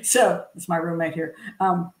 Okay, so it's my roommate here.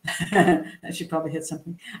 She probably hit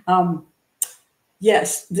something.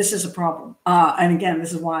 Yes, this is a problem. And again,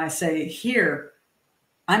 this is why I say here,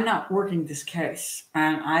 I'm not working this case,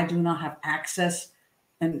 and I do not have access,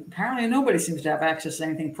 and apparently nobody seems to have access to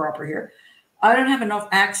anything proper here. I don't have enough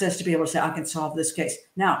access to be able to say I can solve this case.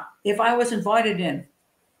 Now, if I was invited in,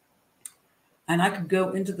 and I could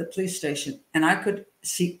go into the police station, and I could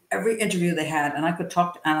see every interview they had, and I could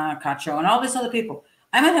talk to Anna Cacho and all these other people,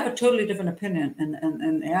 I might have a totally different opinion in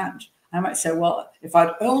the end. I might say, well, if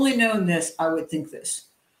I'd only known this, I would think this.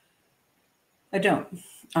 I don't.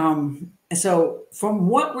 So from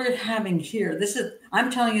what we're having here, I'm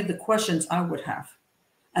telling you the questions I would have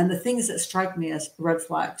and the things that strike me as red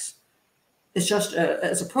flags. It's just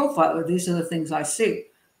as a profiler, these are the things I see,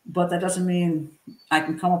 but that doesn't mean I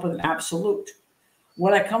can come up with an absolute.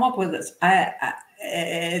 What I come up with is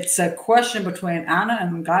it's a question between Anna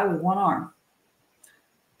and a guy with one arm.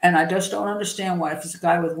 And I just don't understand why, if it's a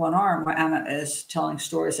guy with one arm, why Anna is telling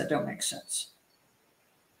stories that don't make sense.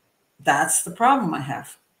 That's the problem I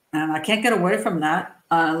have. And I can't get away from that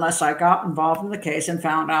unless I got involved in the case and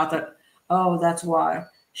found out that, oh, that's why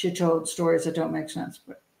she told stories that don't make sense.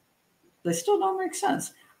 But they still don't make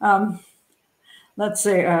sense. Let's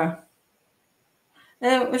say,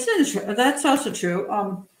 that's also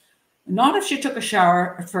true. Not if she took a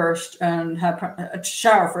shower first and had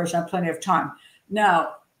plenty of time.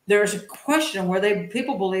 Now, there's a question where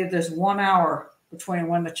people believe there's 1 hour between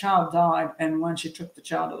when the child died and when she took the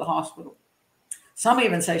child to the hospital. Some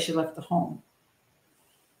even say she left the home.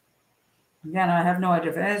 Again, I have no idea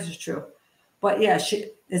if that is true. But yeah,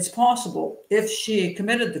 it's possible if she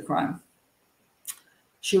committed the crime,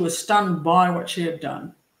 she was stunned by what she had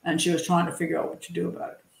done, and she was trying to figure out what to do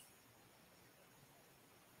about it.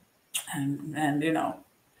 And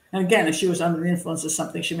again, if she was under the influence of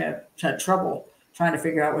something, she may have had trouble trying to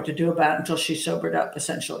figure out what to do about it until she sobered up,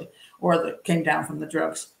 essentially, or came down from the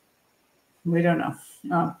drugs. We don't know.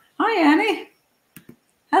 Hi, Annie.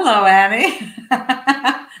 Hello, Annie.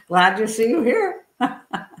 Glad to see you here.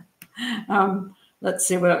 Let's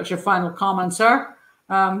see what your final comments are.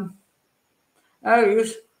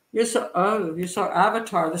 You saw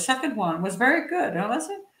Avatar. The second one was very good, was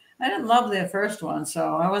it? I didn't love the first one,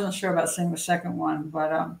 so I wasn't sure about seeing the second one.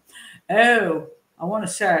 But I want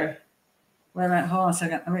to say, wait a minute, hold on a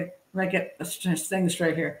second. Let me get this thing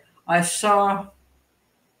straight here. I saw.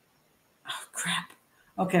 Oh crap.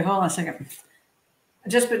 Okay, hold on a second.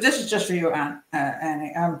 This is just for you,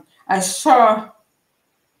 Annie. I saw.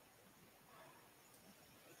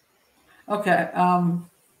 Okay.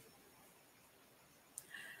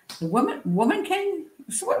 The Woman King.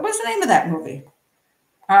 So what's the name of that movie?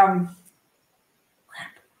 Crap.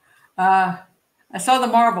 I saw the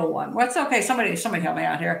Marvel one. What's okay? Somebody help me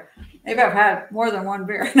out here. Maybe I've had more than one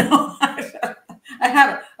beer. No, I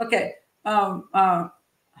haven't. Okay. I'm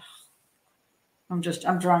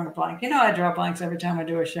drawing a blank. I draw blanks every time I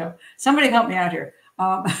do a show. Somebody help me out here.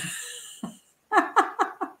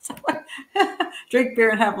 Drink beer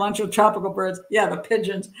and have lunch with tropical birds. Yeah, the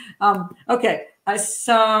pigeons. Okay. I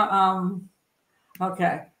saw.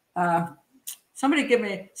 Okay. Somebody give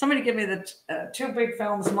me the two big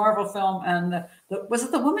films, Marvel film, and was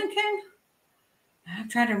it The Woman King? I'm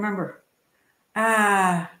trying to remember.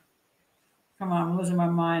 Come on, I'm losing my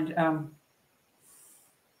mind.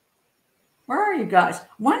 Where are you guys?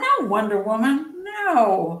 Why not Wonder Woman?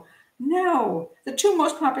 No, No, the two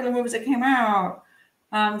most popular movies that came out.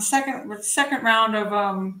 Second round of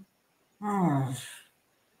oh,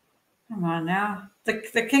 come on now.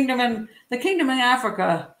 The Kingdom in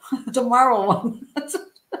Africa. It's a Marvel one.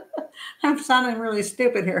 I'm sounding really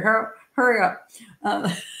stupid here. Hurry up. Uh,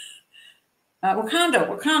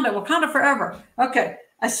 Wakanda Forever. Okay,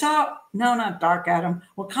 I saw no, not Dark Adam.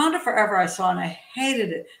 Wakanda Forever. I saw and I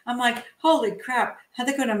hated it. I'm like, holy crap! How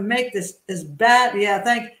they going to make this bad? Yeah,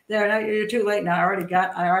 there. No, you're too late now. I already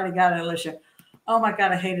got it, Alicia. Oh my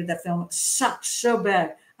god, I hated that film. It sucked so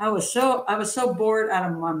bad. I was so bored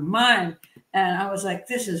out of my mind, and I was like,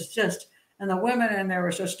 this is just. And the women in there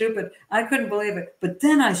were so stupid. I couldn't believe it. But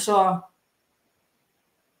then I saw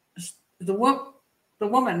the woman. The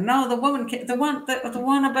woman, no, the woman, the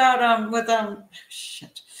one about with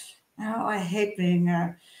shit. Oh, I hate being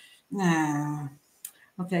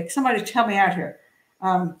okay. Somebody tell me out here.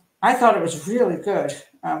 I thought it was really good.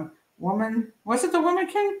 Woman, was it the Woman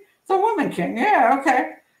King? The Woman King, yeah,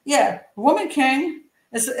 okay, yeah, Woman King.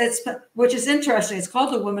 It's which is interesting. It's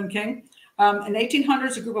called the Woman King. In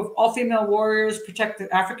 1800s, a group of all-female warriors protect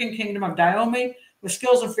the African kingdom of Dahomey with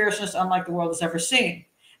skills and fierceness unlike the world has ever seen.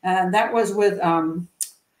 And that was with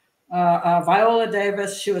Viola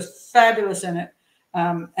Davis. She was fabulous in it.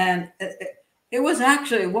 And it was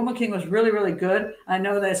actually, Woman King was really, really good. I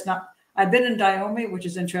know that it's not, I've been in Dahomey, which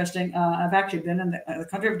is interesting. I've actually been in the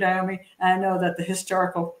country of Dahomey. And I know that the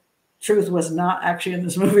historical truth was not actually in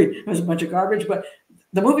this movie. It was a bunch of garbage, but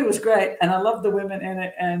the movie was great. And I loved the women in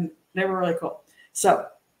it. And they were really cool. So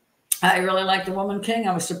I really liked The Woman King.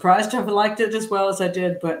 I was surprised to have liked it as well as I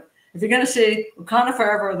did. But if you're going to see Wakanda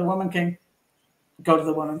Forever or The Woman King, go to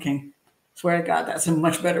The Woman King. Swear to God, that's a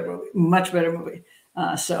much better movie. Much better movie.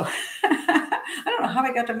 So I don't know how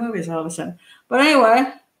I got to movies all of a sudden. But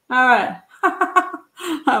anyway, all right.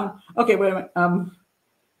 Okay, wait a minute.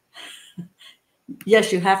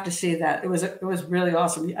 Yes, you have to see that. It was really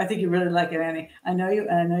awesome. I think you really like it, Annie. I know you're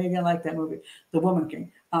gonna like that movie, The Woman King.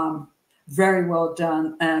 Very well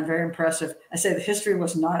done and very impressive. I say the history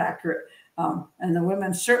was not accurate. And the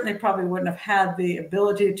women certainly probably wouldn't have had the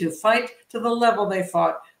ability to fight to the level they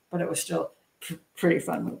fought, but it was still pretty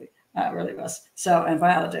fun movie. It really was. So, and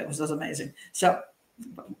Viola Davis was amazing. So,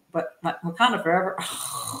 but Wakanda Forever,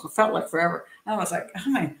 it felt like forever. I was like,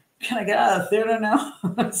 can I get out of the theater now?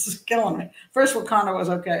 This is killing me. First Wakanda was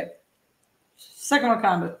okay. Second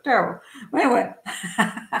Wakanda, terrible. But anyway,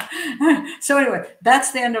 so anyway,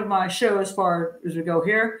 that's the end of my show as far as we go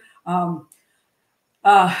here.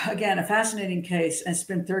 Again, a fascinating case. And it's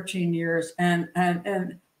been 13 years, and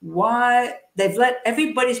why they've let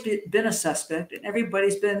everybody's been a suspect,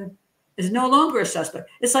 and is no longer a suspect.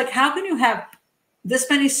 It's like, how can you have this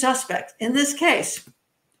many suspects in this case?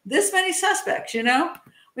 This many suspects, you know?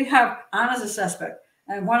 We have Anna's a suspect,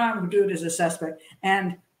 and one armed dude is a suspect,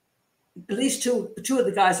 and at least two of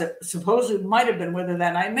the guys that supposedly might have been with her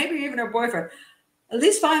that night, maybe even her boyfriend. At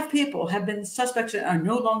least 5 people have been suspects and are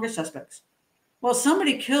no longer suspects. Well,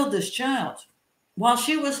 somebody killed this child while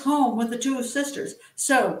she was home with the 2 sisters.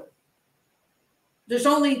 So there's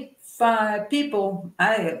only 5 people.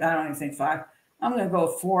 I don't even think 5. I'm going to go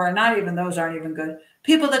 4, and not even those aren't even good.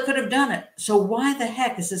 People that could have done it. So why the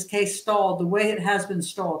heck is this case stalled the way it has been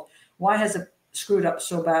stalled? Why has it screwed up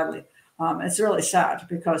so badly? It's really sad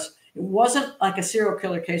because it wasn't like a serial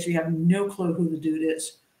killer case where you have no clue who the dude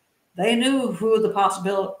is. They knew who the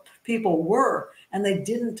possible people were, and they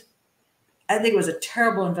didn't. I think it was a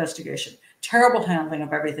terrible investigation, terrible handling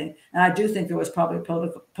of everything. And I do think there was probably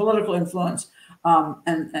political influence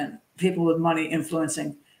and people with money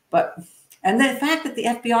influencing. And the fact that the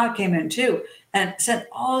FBI came in too and sent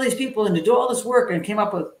all these people in to do all this work and came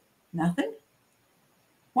up with nothing.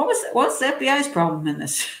 What's the FBI's problem in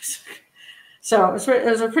this? So it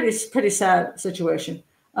was a pretty sad situation.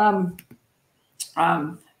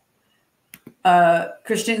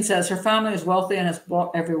 Christine says her family is wealthy and has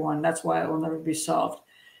bought everyone. That's why it will never be solved.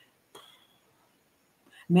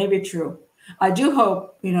 Maybe true. I do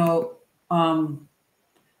hope,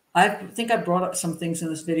 I think I brought up some things in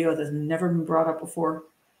this video that's never been brought up before.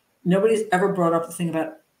 Nobody's ever brought up the thing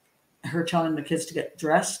about her telling the kids to get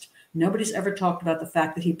dressed. Nobody's ever talked about the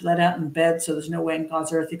fact that he bled out in bed, so there's no way in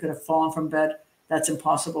God's earth he could have fallen from bed. That's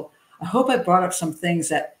impossible. I hope I brought up some things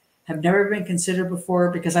that have never been considered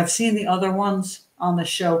before, because I've seen the other ones on the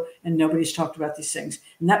show and nobody's talked about these things.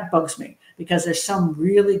 And that bugs me because there's some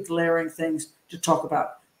really glaring things to talk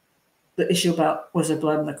about. The issue about, was there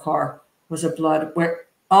blood in the car? Was there blood? Where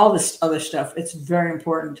all this other stuff, it's very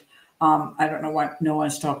important. I don't know why no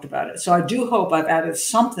one's talked about it. So I do hope I've added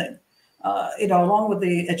something, along with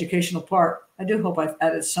the educational part. I do hope I've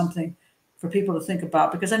added something for people to think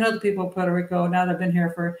about, because I know the people of Puerto Rico, now they've been here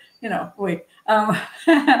for, a week.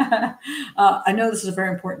 I know this is a very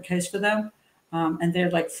important case for them, and they're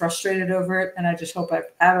like frustrated over it. And I just hope I've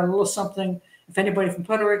added a little something. If anybody from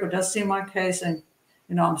Puerto Rico does see my case, and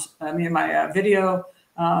my video,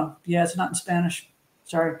 yeah, it's not in Spanish,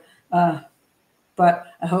 sorry, but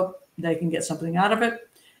I hope they can get something out of it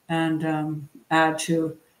and add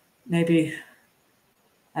to maybe,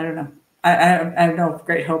 I don't know. I have no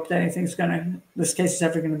great hope that this case is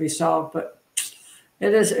ever going to be solved, but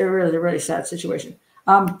it is a really, really sad situation.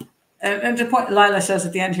 And to point, Lila says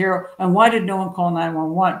at the end here, and why did no one call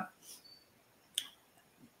 911?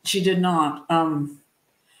 She did not. And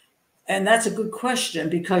that's a good question,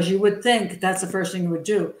 because you would think that's the first thing you would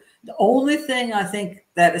do. The only thing I think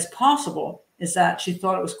that is possible is that she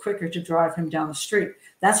thought it was quicker to drive him down the street.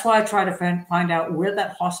 That's why I try to find out where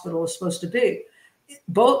that hospital was supposed to be.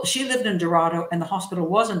 She lived in Dorado and the hospital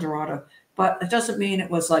was in Dorado, but it doesn't mean it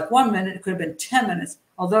was like 1 minute. It could have been 10 minutes,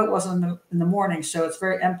 although it wasn't in the morning. So it's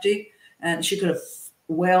very empty, and she could have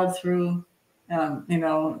wailed through, to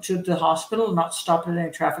the hospital, not stopped at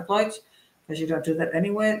any traffic lights, because you don't do that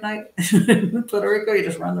anyway at night. In Puerto Rico, you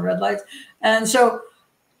just run the red lights. And so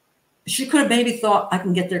she could have maybe thought, I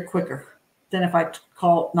can get there quicker than if I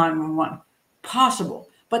call 911. Possible.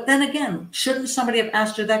 But then again, shouldn't somebody have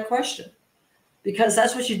asked her that question? Because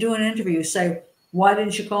that's what you do in an interview. You say, why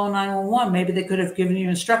didn't you call 911? Maybe they could have given you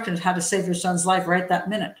instructions how to save your son's life right that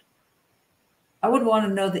minute. I would want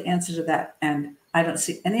to know the answer to that. And I don't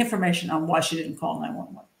see any information on why she didn't call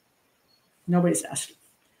 911. Nobody's asked.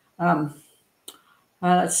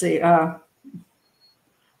 Let's see.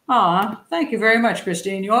 Thank you very much,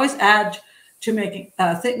 Christine. You always add to making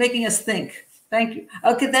us think. Thank you.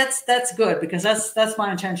 Okay, that's good, because that's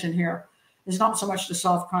my intention here. It's not so much to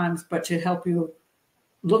solve crimes, but to help you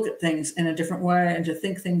look at things in a different way and to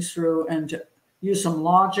think things through and to use some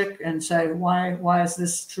logic and say, why is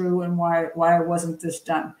this true and why wasn't this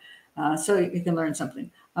done? So you can learn something.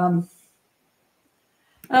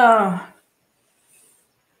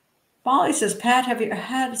 Molly says, Pat, have you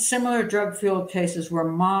had similar drug-fueled cases where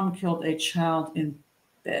mom killed a child in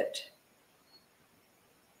bed?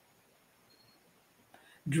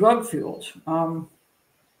 Drug-fueled.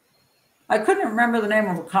 I couldn't remember the name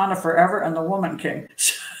of Wakanda Forever and the Woman King.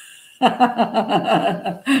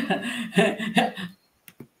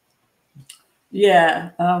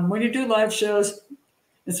 Yeah, when you do live shows,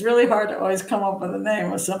 it's really hard to always come up with a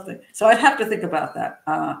name or something. So I'd have to think about that.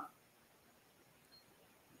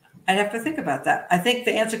 I think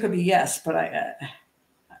the answer could be yes, but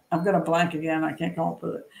I'm going to blank again. I can't come up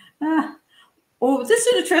with it. Oh, this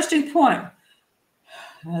is an interesting point.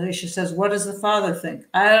 Alicia says, what does the father think?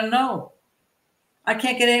 I don't know. I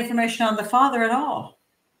can't get any information on the father at all.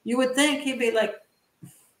 You would think he'd be like,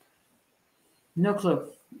 no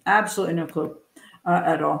clue. Absolutely no clue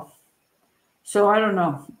at all. So I don't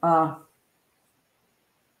know.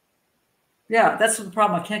 Yeah, that's the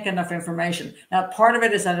problem. I can't get enough information. Now, part of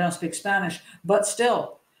it is that I don't speak Spanish, but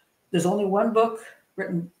still, there's only one book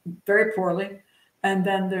written very poorly. And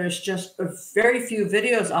then there's just a very few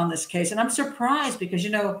videos on this case. And I'm surprised because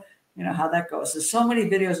you know how that goes. There's so many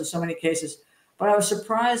videos and so many cases, but I was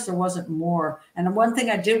surprised there wasn't more. And the one thing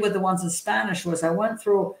I did with the ones in Spanish was I went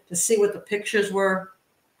through to see what the pictures were,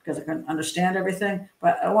 because I couldn't understand everything.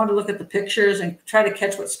 But I wanted to look at the pictures and try to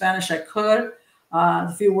catch what Spanish I could.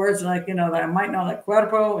 A few words like, that I might know, like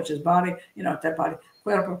cuerpo, which is body, dead body,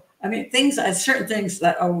 cuerpo. I mean, certain things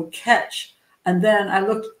that I would catch. And then I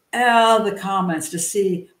looked at all the comments to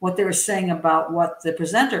see what they were saying about what the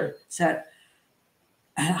presenter said.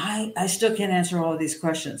 And I still can't answer all of these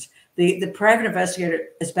questions. The Private Investigator,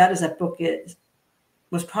 as bad as that book is,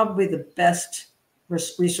 was probably the best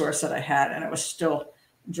resource that I had. And it was still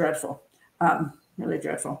dreadful, really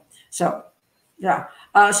dreadful. So, yeah.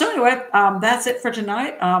 So anyway, that's it for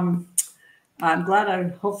tonight. I'm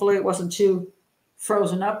glad hopefully it wasn't too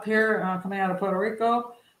frozen up here coming out of Puerto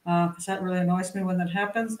Rico, because that really annoys me when that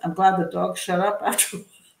happens. I'm glad the dog shut up after.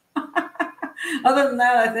 Other than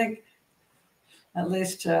that, I think at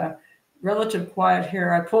least relative quiet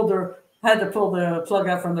here. I had to pull the plug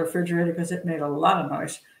out from the refrigerator because it made a lot of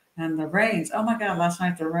noise. And the rains, oh my God, last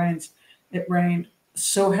night it rained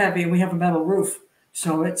so heavy. We have a metal roof,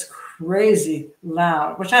 so it's crazy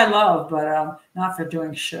loud, which I love, but not for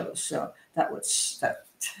doing shows. So that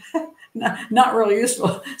not really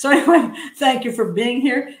useful. So anyway, thank you for being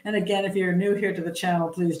here. And again, if you're new here to the channel,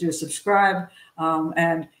 please do subscribe.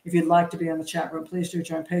 And if you'd like to be on the chat room, please do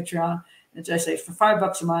join Patreon. As I say, for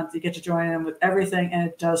 $5 a month, you get to join in with everything, and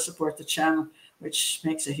it does support the channel, which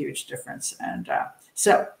makes a huge difference. And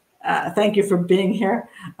so thank you for being here.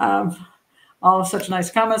 all such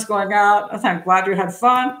nice comments going out. I'm glad you had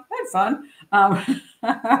fun. I had fun.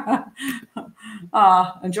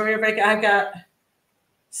 Enjoy your vacation. I've got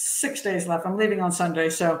 6 days left. I'm leaving on Sunday,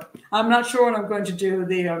 so I'm not sure what I'm going to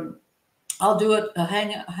do. I'll do a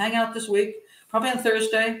hangout this week, probably on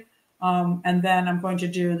Thursday, and then I'm going to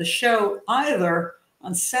do the show either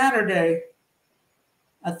on Saturday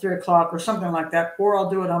at 3 o'clock or something like that, or I'll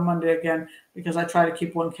do it on Monday again because I try to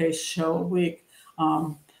keep one case show a week.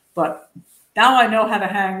 But now I know how to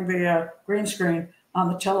hang the green screen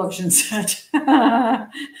on the television set.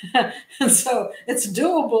 And so it's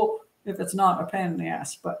doable if it's not a pain in the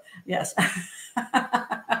ass, but yes.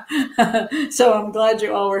 So I'm glad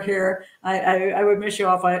you all were here. I would miss you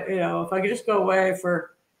all if I could just go away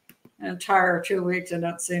for an entire 2 weeks and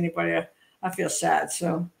not see anybody. I feel sad.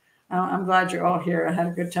 So I'm glad you're all here. I had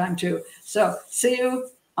a good time too. So see you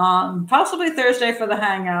on possibly Thursday for the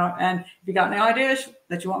hangout. And if you got any ideas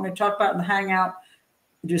that you want me to talk about in the hangout,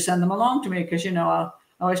 do send them along to me because I'll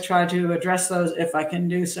always try to address those if I can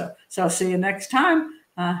do so. So see you next time.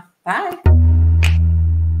 Bye.